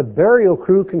so that the burial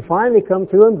crew can finally come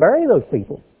through and bury those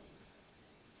people.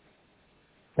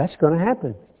 That's going to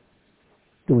happen.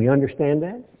 Do we understand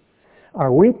that?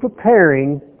 Are we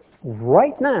preparing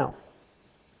right now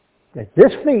that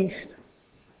this feast,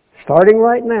 starting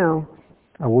right now,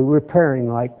 are we preparing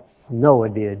like Noah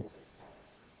did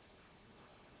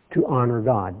to honor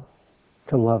God,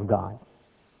 to love God?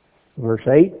 Verse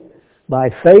 8, by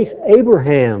faith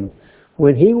Abraham,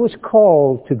 when he was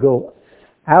called to go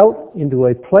out into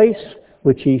a place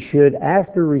which he should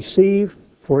after receive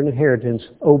for an inheritance,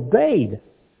 obeyed.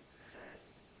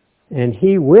 And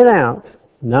he went out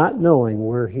not knowing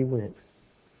where he went.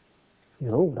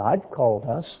 You know, God called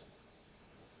us.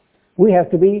 We have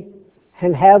to be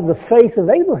and have the faith of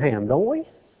Abraham, don't we?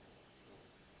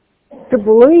 To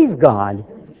believe God.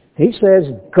 He says,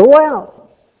 go out.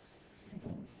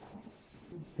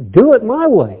 Do it my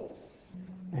way.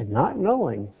 And not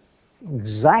knowing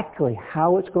exactly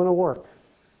how it's going to work.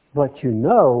 But you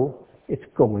know it's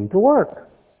going to work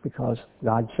because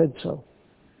God said so.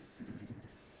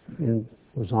 And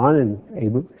it was on,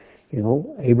 and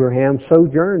Abraham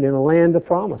sojourned in a land of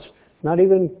promise, not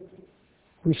even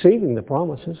receiving the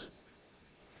promises.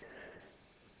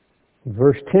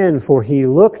 Verse 10, for he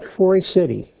looked for a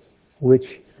city which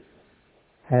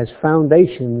has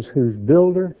foundations, whose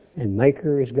builder and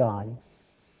maker is God.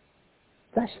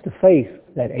 That's the faith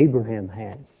that Abraham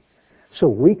had. So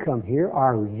we come here.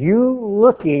 Are you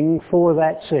looking for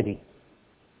that city?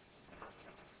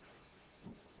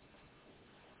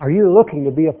 Are you looking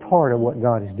to be a part of what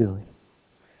God is doing?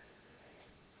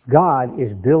 God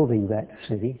is building that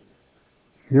city.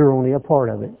 You're only a part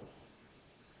of it.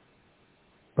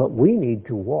 But we need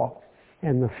to walk.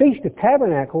 And the Feast of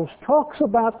Tabernacles talks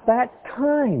about that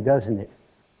time, doesn't it?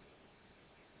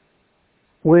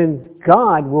 When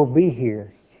God will be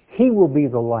here, He will be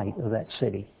the light of that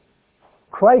city.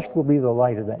 Christ will be the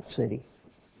light of that city.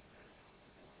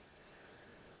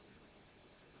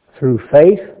 Through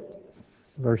faith,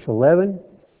 verse 11,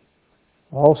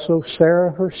 also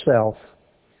Sarah herself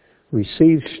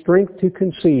received strength to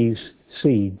conceive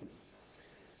seed,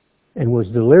 and was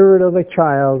delivered of a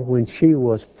child when she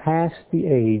was past the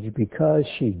age, because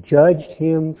she judged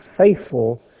him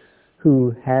faithful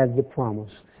who had the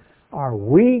promise. Are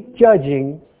we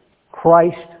judging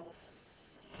Christ?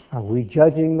 Are we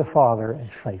judging the Father as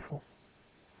faithful?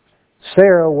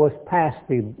 Sarah was past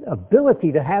the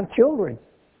ability to have children.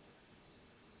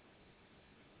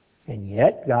 And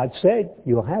yet God said,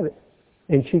 you'll have it.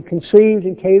 And she conceived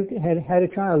and had a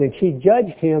child. And she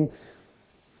judged him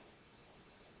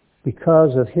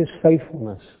because of his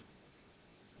faithfulness.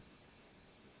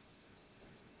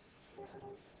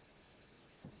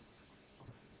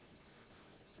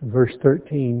 Verse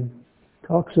 13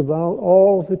 talks about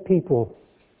all the people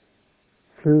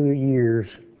through the years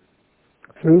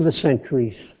through the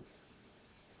centuries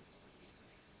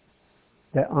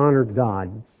that honored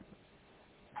God.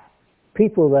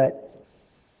 People that,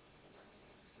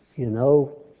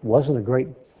 wasn't a great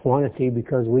quantity,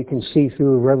 because we can see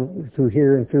through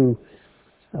here and through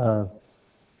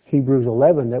Hebrews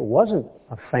 11 that wasn't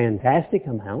a fantastic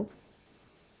amount.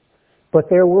 But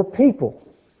there were people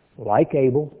like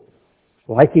Abel,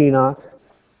 like Enoch,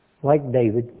 like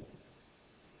David,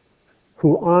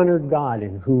 who honored God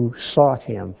and who sought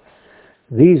Him.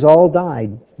 These all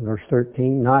died, verse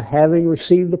 13, not having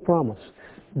received the promise.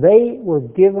 They were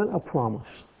given a promise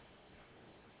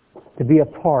to be a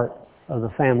part of the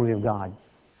family of God.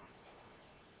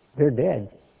 They're dead.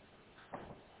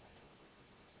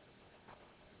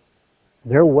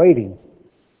 They're waiting.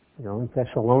 In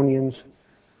Thessalonians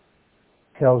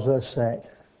tells us that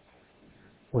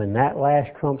when that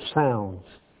last trump sounds,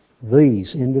 these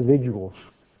individuals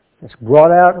that's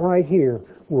brought out right here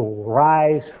will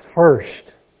rise first.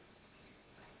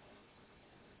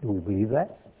 Do we believe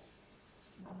that?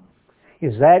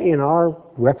 Is that in our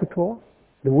repertoire?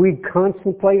 Do we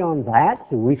contemplate on that?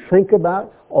 Do we think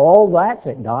about all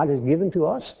that God has given to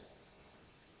us?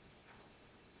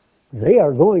 They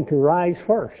are going to rise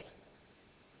first.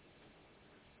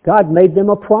 God made them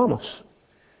a promise.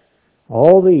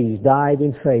 All these died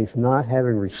in faith, not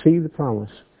having received the promise,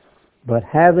 but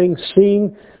having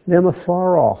seen them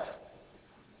afar off,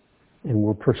 and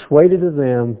were persuaded of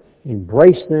them,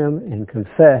 embraced them, and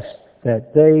confessed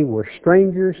that they were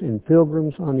strangers and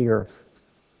pilgrims on the earth.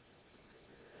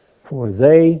 For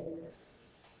they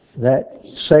that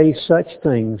say such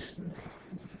things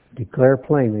declare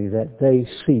plainly that they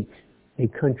seek a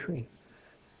country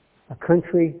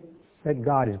that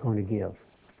God is going to give.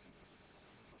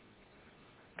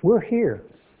 We're here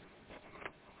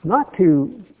not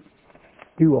to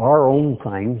do our own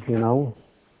things,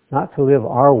 not to live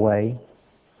our way,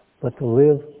 but to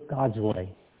live God's way.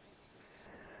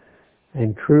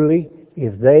 And truly,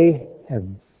 if they have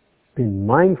been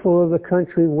mindful of the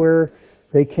country where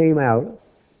they came out,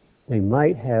 they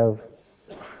might have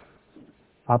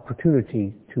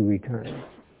opportunity to return.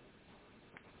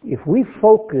 If we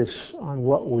focus on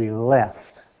what we left,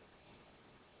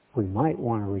 we might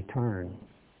want to return.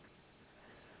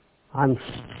 I'm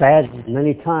sad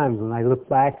many times when I look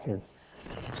back and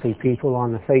see people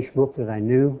on the Facebook that I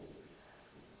knew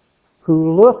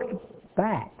who looked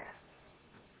back,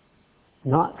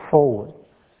 not forward.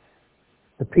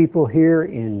 The people here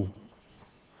in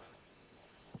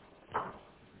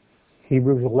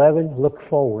Hebrews 11 looked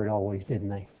forward always, didn't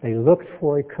they? They looked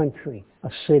for a country, a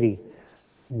city,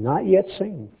 not yet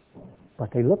seen,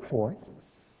 but they looked for it.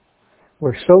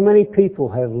 Where so many people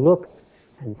have looked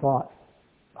and thought,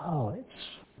 oh,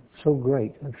 it's so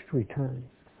great, let's return.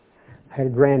 I had a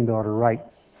granddaughter write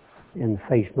in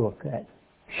Facebook that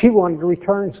she wanted to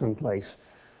return someplace.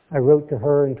 I wrote to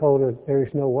her and told her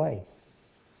there's no way.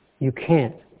 You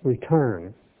can't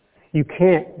return. You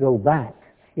can't go back.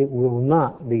 It will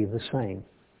not be the same.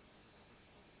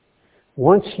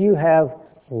 Once you have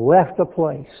left a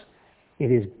place,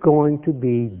 it is going to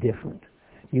be different.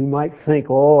 You might think,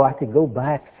 oh, I could go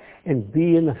back and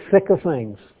be in the thick of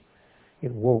things.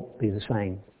 It won't be the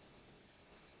same.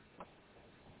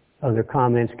 Other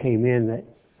comments came in that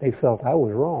they felt I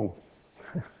was wrong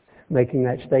making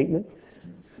that statement.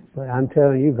 But I'm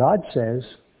telling you, God says,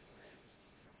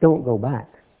 don't go back.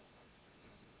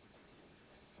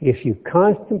 If you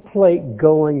contemplate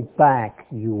going back,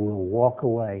 you will walk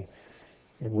away.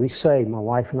 And we say, my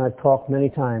wife and I talked many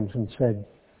times and said,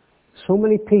 so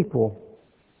many people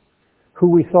who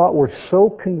we thought were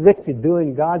so convicted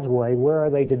doing God's way, where are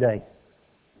they today?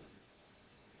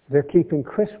 They're keeping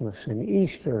Christmas and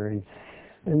Easter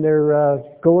and they're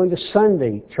going to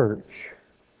Sunday church.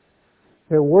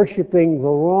 They're worshiping the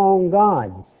wrong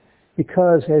God,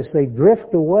 because as they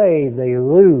drift away, they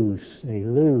lose.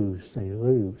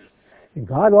 And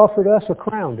God offered us a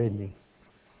crown, didn't He?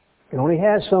 He only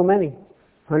has so many,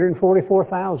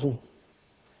 144,000.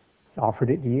 He offered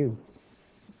it to you.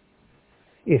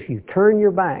 If you turn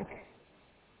your back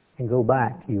and go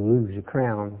back, you lose the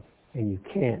crown, and you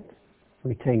can't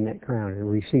retain that crown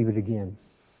and receive it again.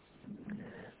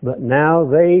 But now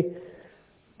they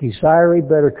desire a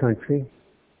better country,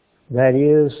 that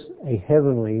is, a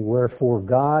heavenly, wherefore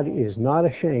God is not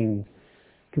ashamed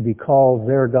to be called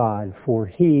their God, for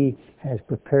He has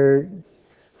prepared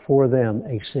for them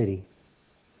a city.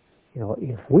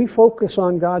 If we focus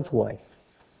on God's way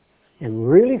and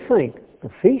really think the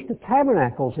Feast of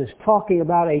Tabernacles is talking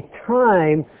about a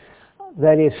time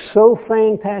that is so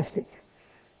fantastic,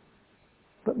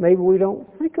 but maybe we don't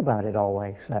think about it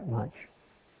always that much.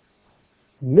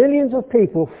 Millions of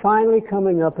people finally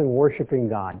coming up and worshiping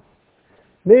God.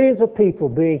 Millions of people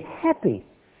being happy,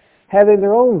 having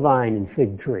their own vine and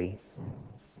fig tree,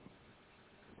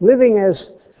 living as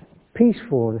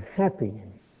peaceful and happy.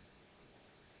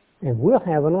 And we'll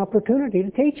have an opportunity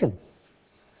to teach them.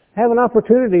 Have an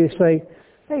opportunity to say,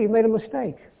 hey, you made a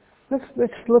mistake.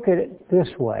 Let's look at it this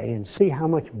way and see how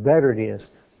much better it is.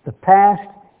 The past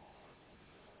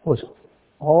was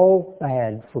all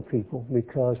bad for people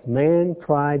because man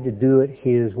tried to do it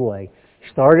his way.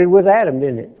 Started with Adam,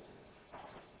 didn't it?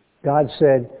 God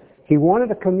said he wanted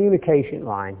a communication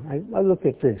line. I looked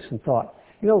at this and thought,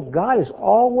 God has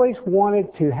always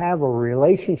wanted to have a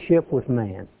relationship with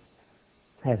man,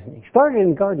 hasn't he? Started in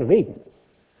the Garden of Eden.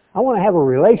 I want to have a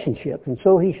relationship. And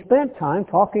so he spent time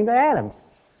talking to Adam.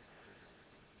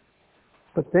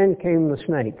 But then came the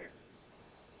snake.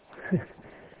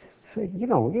 Said, you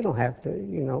don't have to,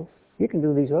 you can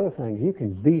do these other things. You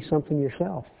can be something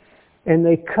yourself. And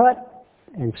they cut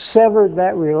and severed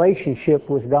that relationship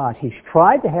with God. He's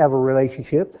tried to have a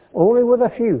relationship only with a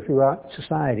few throughout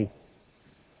society.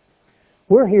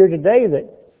 We're here today that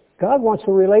God wants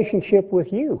a relationship with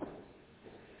you.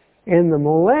 And the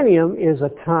millennium is a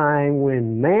time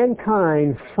when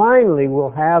mankind finally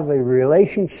will have a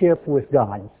relationship with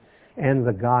God and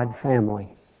the God family.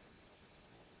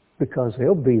 Because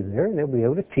they'll be there and they'll be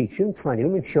able to teach them, train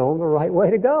them, and show them the right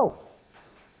way to go.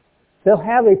 They'll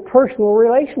have a personal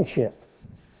relationship.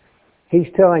 He's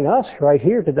telling us right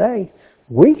here today,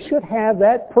 we should have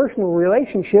that personal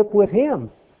relationship with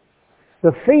Him.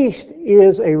 The feast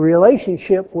is a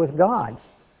relationship with God.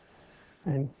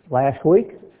 And last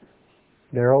week,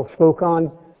 Darrell spoke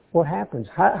on what happens.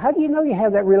 How do you know you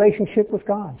have that relationship with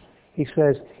God? He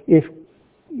says,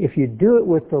 if you do it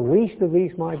with the least of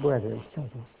these, my brethren.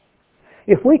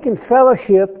 If we can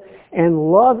fellowship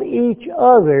and love each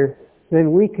other,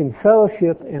 then we can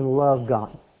fellowship and love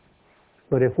God.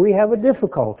 But if we have a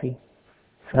difficulty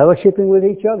fellowshipping with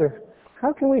each other,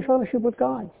 how can we fellowship with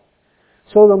God?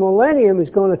 So the millennium is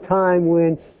going to time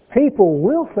when people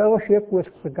will fellowship with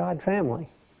the God family.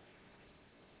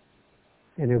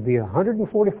 And there'll be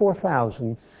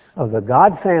 144,000 of the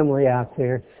God family out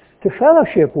there to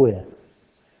fellowship with.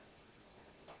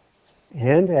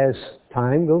 And as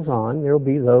time goes on, there will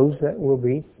be those that will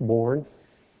be born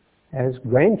as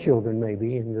grandchildren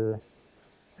maybe.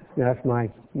 That's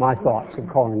my thoughts of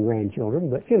calling grandchildren.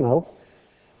 But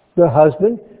the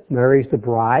husband marries the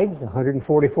bride, the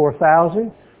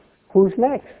 144,000. Who's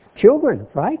next? Children,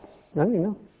 right?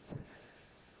 And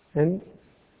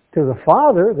to the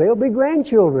father, they'll be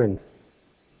grandchildren.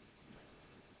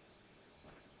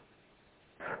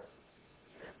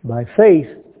 By faith,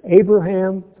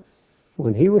 Abraham,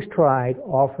 when he was tried,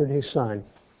 offered his son.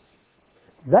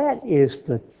 That is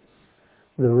the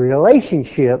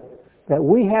relationship that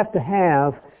we have to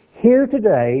have here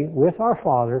today with our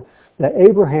Father that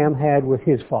Abraham had with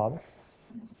his father.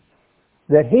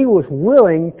 That he was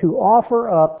willing to offer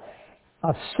up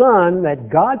a son that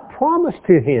God promised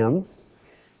to him,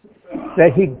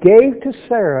 that he gave to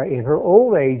Sarah in her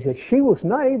old age that she was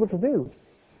not able to do.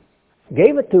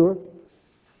 Gave it to her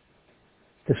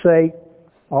to say,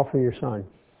 offer your son.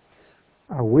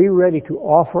 Are we ready to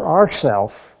offer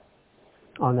ourselves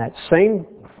on that same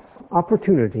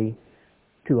opportunity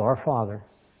to our Father,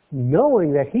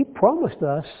 knowing that He promised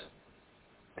us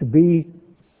to be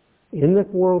in the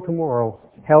world tomorrow,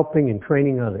 helping and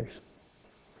training others?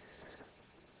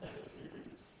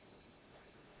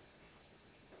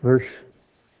 Verse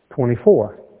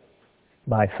 24.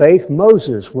 By faith,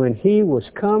 Moses, when he was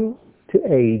come to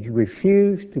age,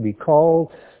 refused to be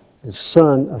called the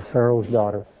son of Pharaoh's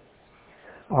daughter.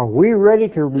 Are we ready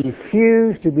to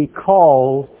refuse to be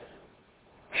called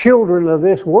children of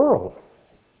this world?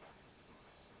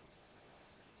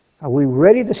 Are we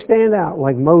ready to stand out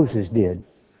like Moses did?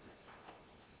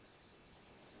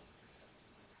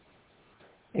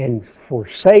 And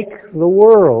forsake the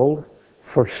world,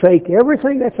 forsake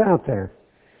everything that's out there.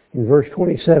 In verse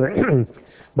 27,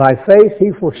 by faith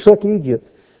he forsook Egypt,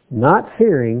 not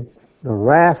fearing the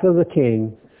wrath of the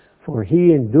king, for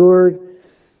he endured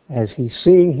as he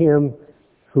seeing him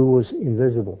who was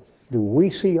invisible. Do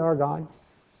we see our God?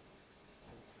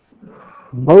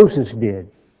 Moses did.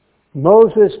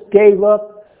 Moses gave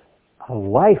up a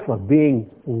life of being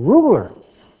ruler.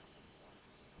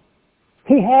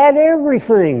 He had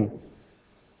everything.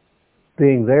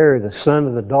 Being there, the son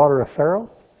of the daughter of Pharaoh.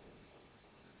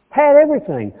 Had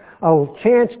everything. A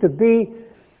chance to be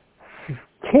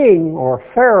king or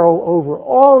Pharaoh over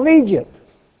all of Egypt.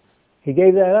 He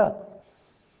gave that up.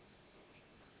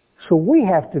 So we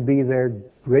have to be there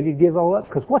ready to give all up,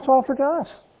 because what's offered to us?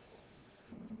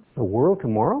 the world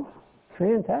tomorrow?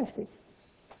 Fantastic.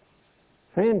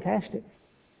 Fantastic.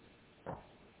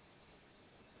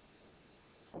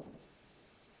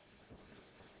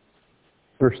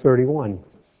 Verse 31.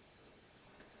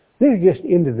 These are just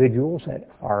individuals that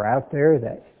are out there,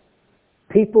 that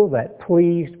people that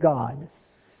pleased God.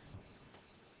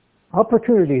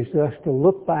 Opportunities for us to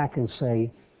look back and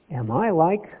say, am I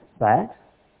like that?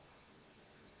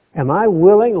 Am I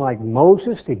willing, like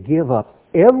Moses, to give up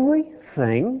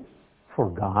everything for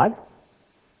God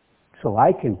so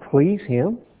I can please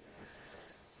Him?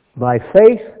 By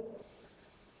faith,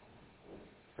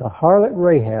 the harlot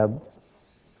Rahab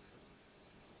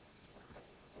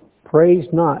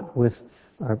praised not with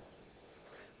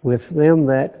them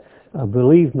that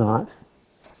believed not,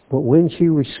 but when she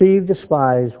received the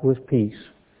spies with peace,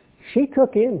 she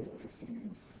took in.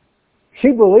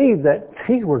 She believed that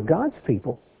these were God's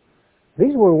people.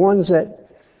 These were ones that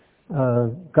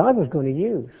God was going to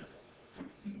use.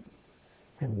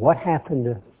 And what happened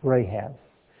to Rahab?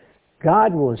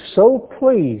 God was so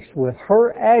pleased with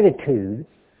her attitude,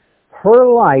 her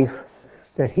life,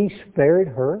 that He spared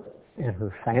her and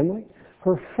her family.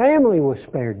 Her family was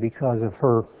spared because of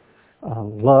her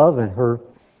love and her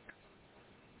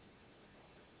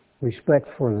respect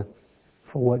for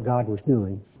what God was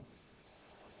doing.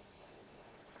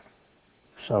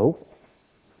 So,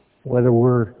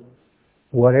 whatever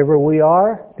we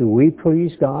are, do we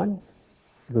please God?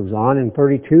 It goes on in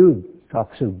 32,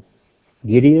 talks of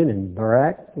Gideon and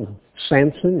Barak and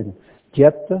Samson and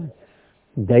Jephthah,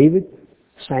 David,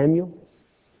 Samuel.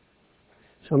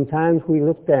 Sometimes we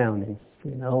look down and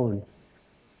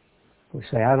we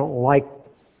say, I don't like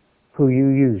who you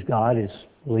use, God, as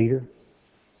leader.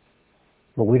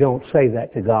 But we don't say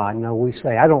that to God. No, we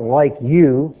say, I don't like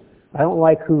you. I don't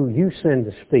like who you send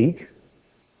to speak.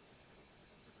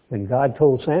 And God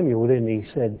told Samuel, didn't He?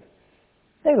 He said,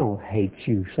 they don't hate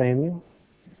you, Samuel.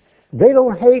 They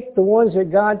don't hate the ones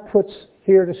that God puts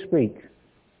here to speak.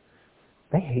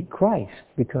 They hate Christ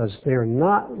because they're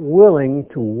not willing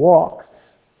to walk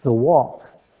the walk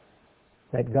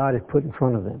that God has put in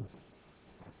front of them.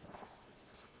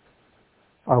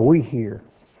 Are we here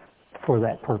for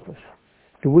that purpose?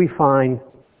 Do we find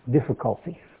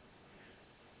difficulties?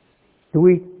 Do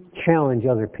we challenge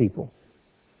other people?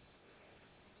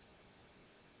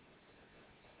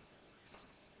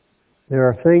 There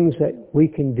are things that we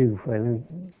can do,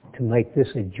 friend, to make this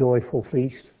a joyful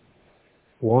feast.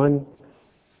 One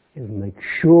is make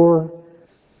sure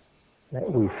that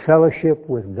we fellowship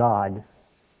with God.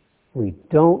 We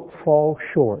don't fall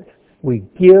short. We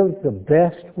give the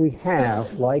best we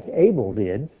have like Abel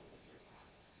did.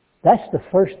 That's the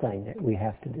first thing that we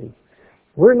have to do.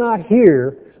 We're not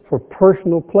here for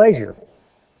personal pleasure.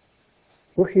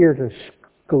 We're here to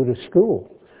go to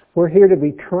school. We're here to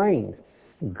be trained.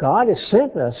 God has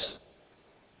sent us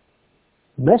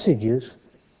messages,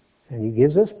 and He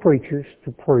gives us preachers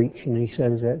to preach, and He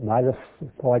says that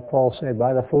like Paul said,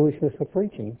 by the foolishness of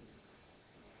preaching.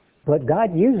 But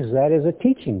God uses that as a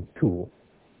teaching tool.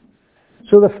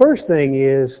 So the first thing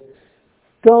is,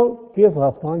 don't give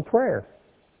up on prayer.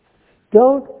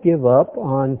 Don't give up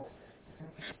on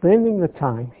spending the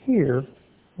time here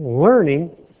learning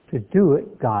to do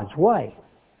it God's way.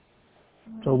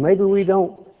 So maybe we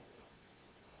don't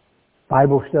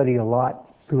Bible study a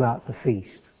lot throughout the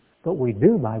feast, but we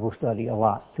do Bible study a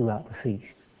lot throughout the feast.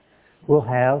 We'll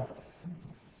have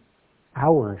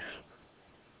hours,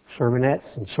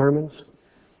 sermonettes and sermons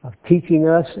of teaching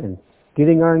us and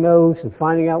getting our nose and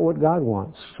finding out what God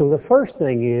wants. So the first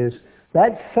thing is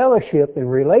that fellowship and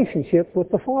relationship with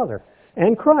the Father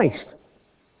and Christ.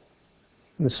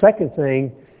 And the second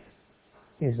thing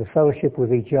is the fellowship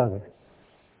with each other.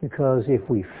 Because if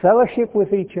we fellowship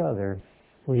with each other,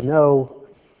 we know,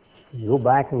 you go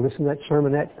back and listen to that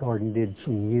sermonette Gordon did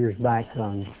some years back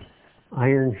on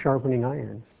iron sharpening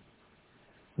iron.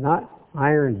 Not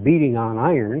iron beating on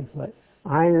iron, but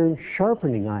iron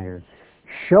sharpening iron.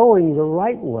 Showing the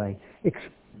right way.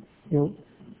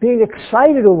 Being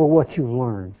excited over what you've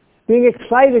learned. Being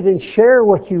excited and share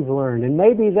what you've learned. And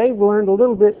maybe they've learned a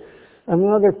little bit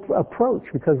another approach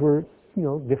because we're,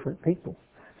 different people.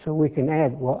 So we can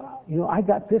add, I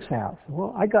got this out.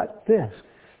 Well, I got this.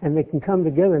 And they can come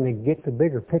together and they get the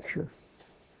bigger picture.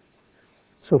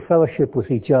 So fellowship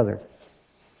with each other.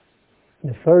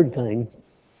 And the third thing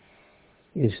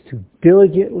is to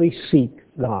diligently seek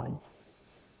God.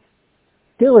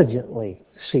 Diligently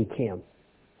seek Him.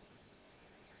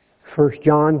 1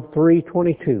 John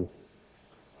 3:22.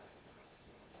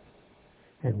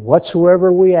 And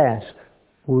whatsoever we ask,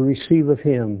 we receive of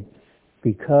Him,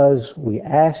 because we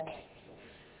ask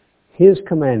His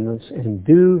commandments and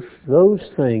do those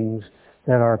things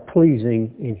that are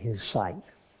pleasing in His sight.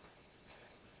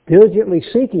 Diligently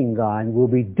seeking God will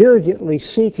be diligently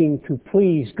seeking to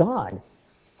please God.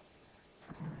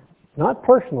 Not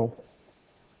personal,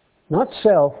 not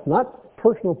self, not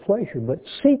personal pleasure, but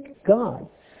seek God.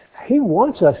 He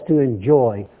wants us to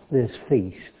enjoy this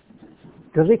feast.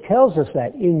 Because He tells us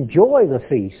that. Enjoy the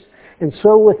feast. And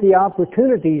so with the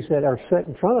opportunities that are set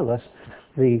in front of us,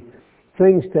 the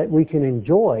things that we can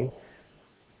enjoy,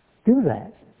 do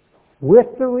that. With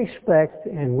the respect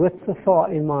and with the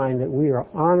thought in mind that we are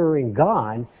honoring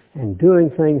God and doing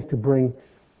things to bring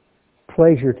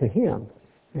pleasure to Him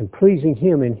and pleasing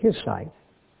Him in His sight.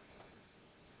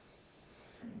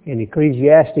 In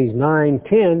Ecclesiastes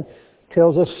 9:10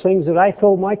 tells us things that I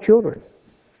told my children.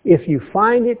 If you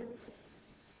find it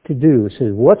to do, it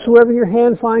says, whatsoever your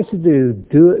hand finds to do,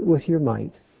 do it with your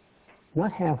might,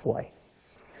 not halfway.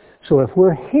 So if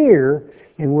we're here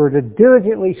and we're to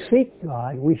diligently seek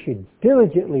God, we should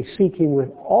diligently seek Him with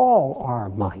all our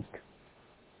might.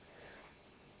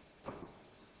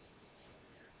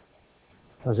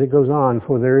 As it goes on,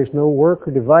 for there is no work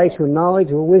or device or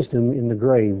knowledge or wisdom in the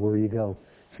grave where you go.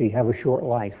 So you have a short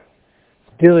life.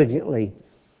 Diligently.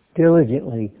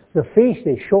 The feast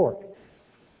is short.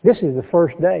 This is the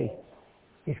first day.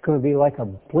 It's going to be like a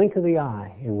blink of the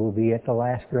eye, and we'll be at the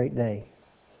last great day.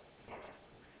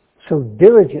 So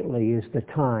diligently is the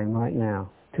time right now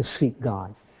to seek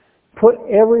God. Put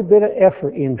every bit of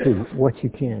effort into what you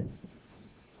can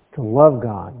to love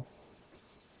God.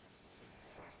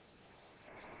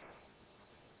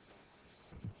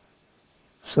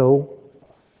 So,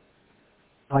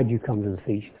 why'd you come to the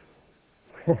feast?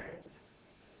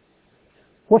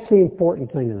 What's the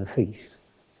important thing of the feast?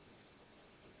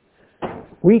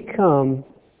 We come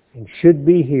and should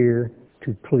be here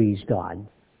to please God.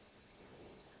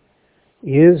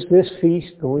 Is this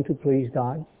feast going to please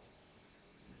God?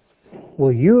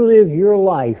 Will you live your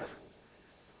life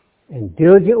and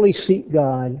diligently seek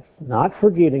God, not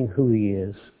forgetting who He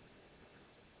is,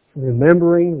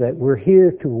 remembering that we're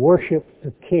here to worship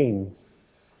the King,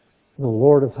 the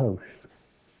Lord of hosts?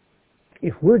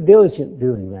 If we're diligent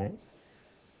doing that,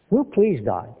 we'll please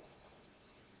God.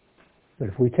 But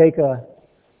if we take a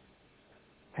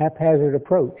haphazard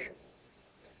approach,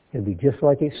 it'll be just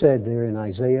like it said there in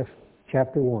Isaiah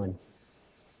chapter 1.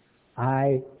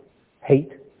 I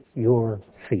hate your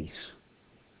feast.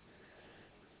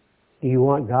 Do you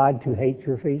want God to hate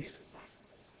your feast?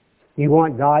 Do you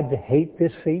want God to hate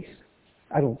this feast?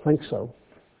 I don't think so.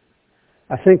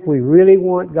 I think we really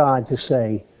want God to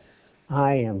say,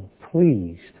 I am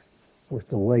pleased with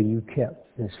the way you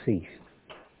kept this feast.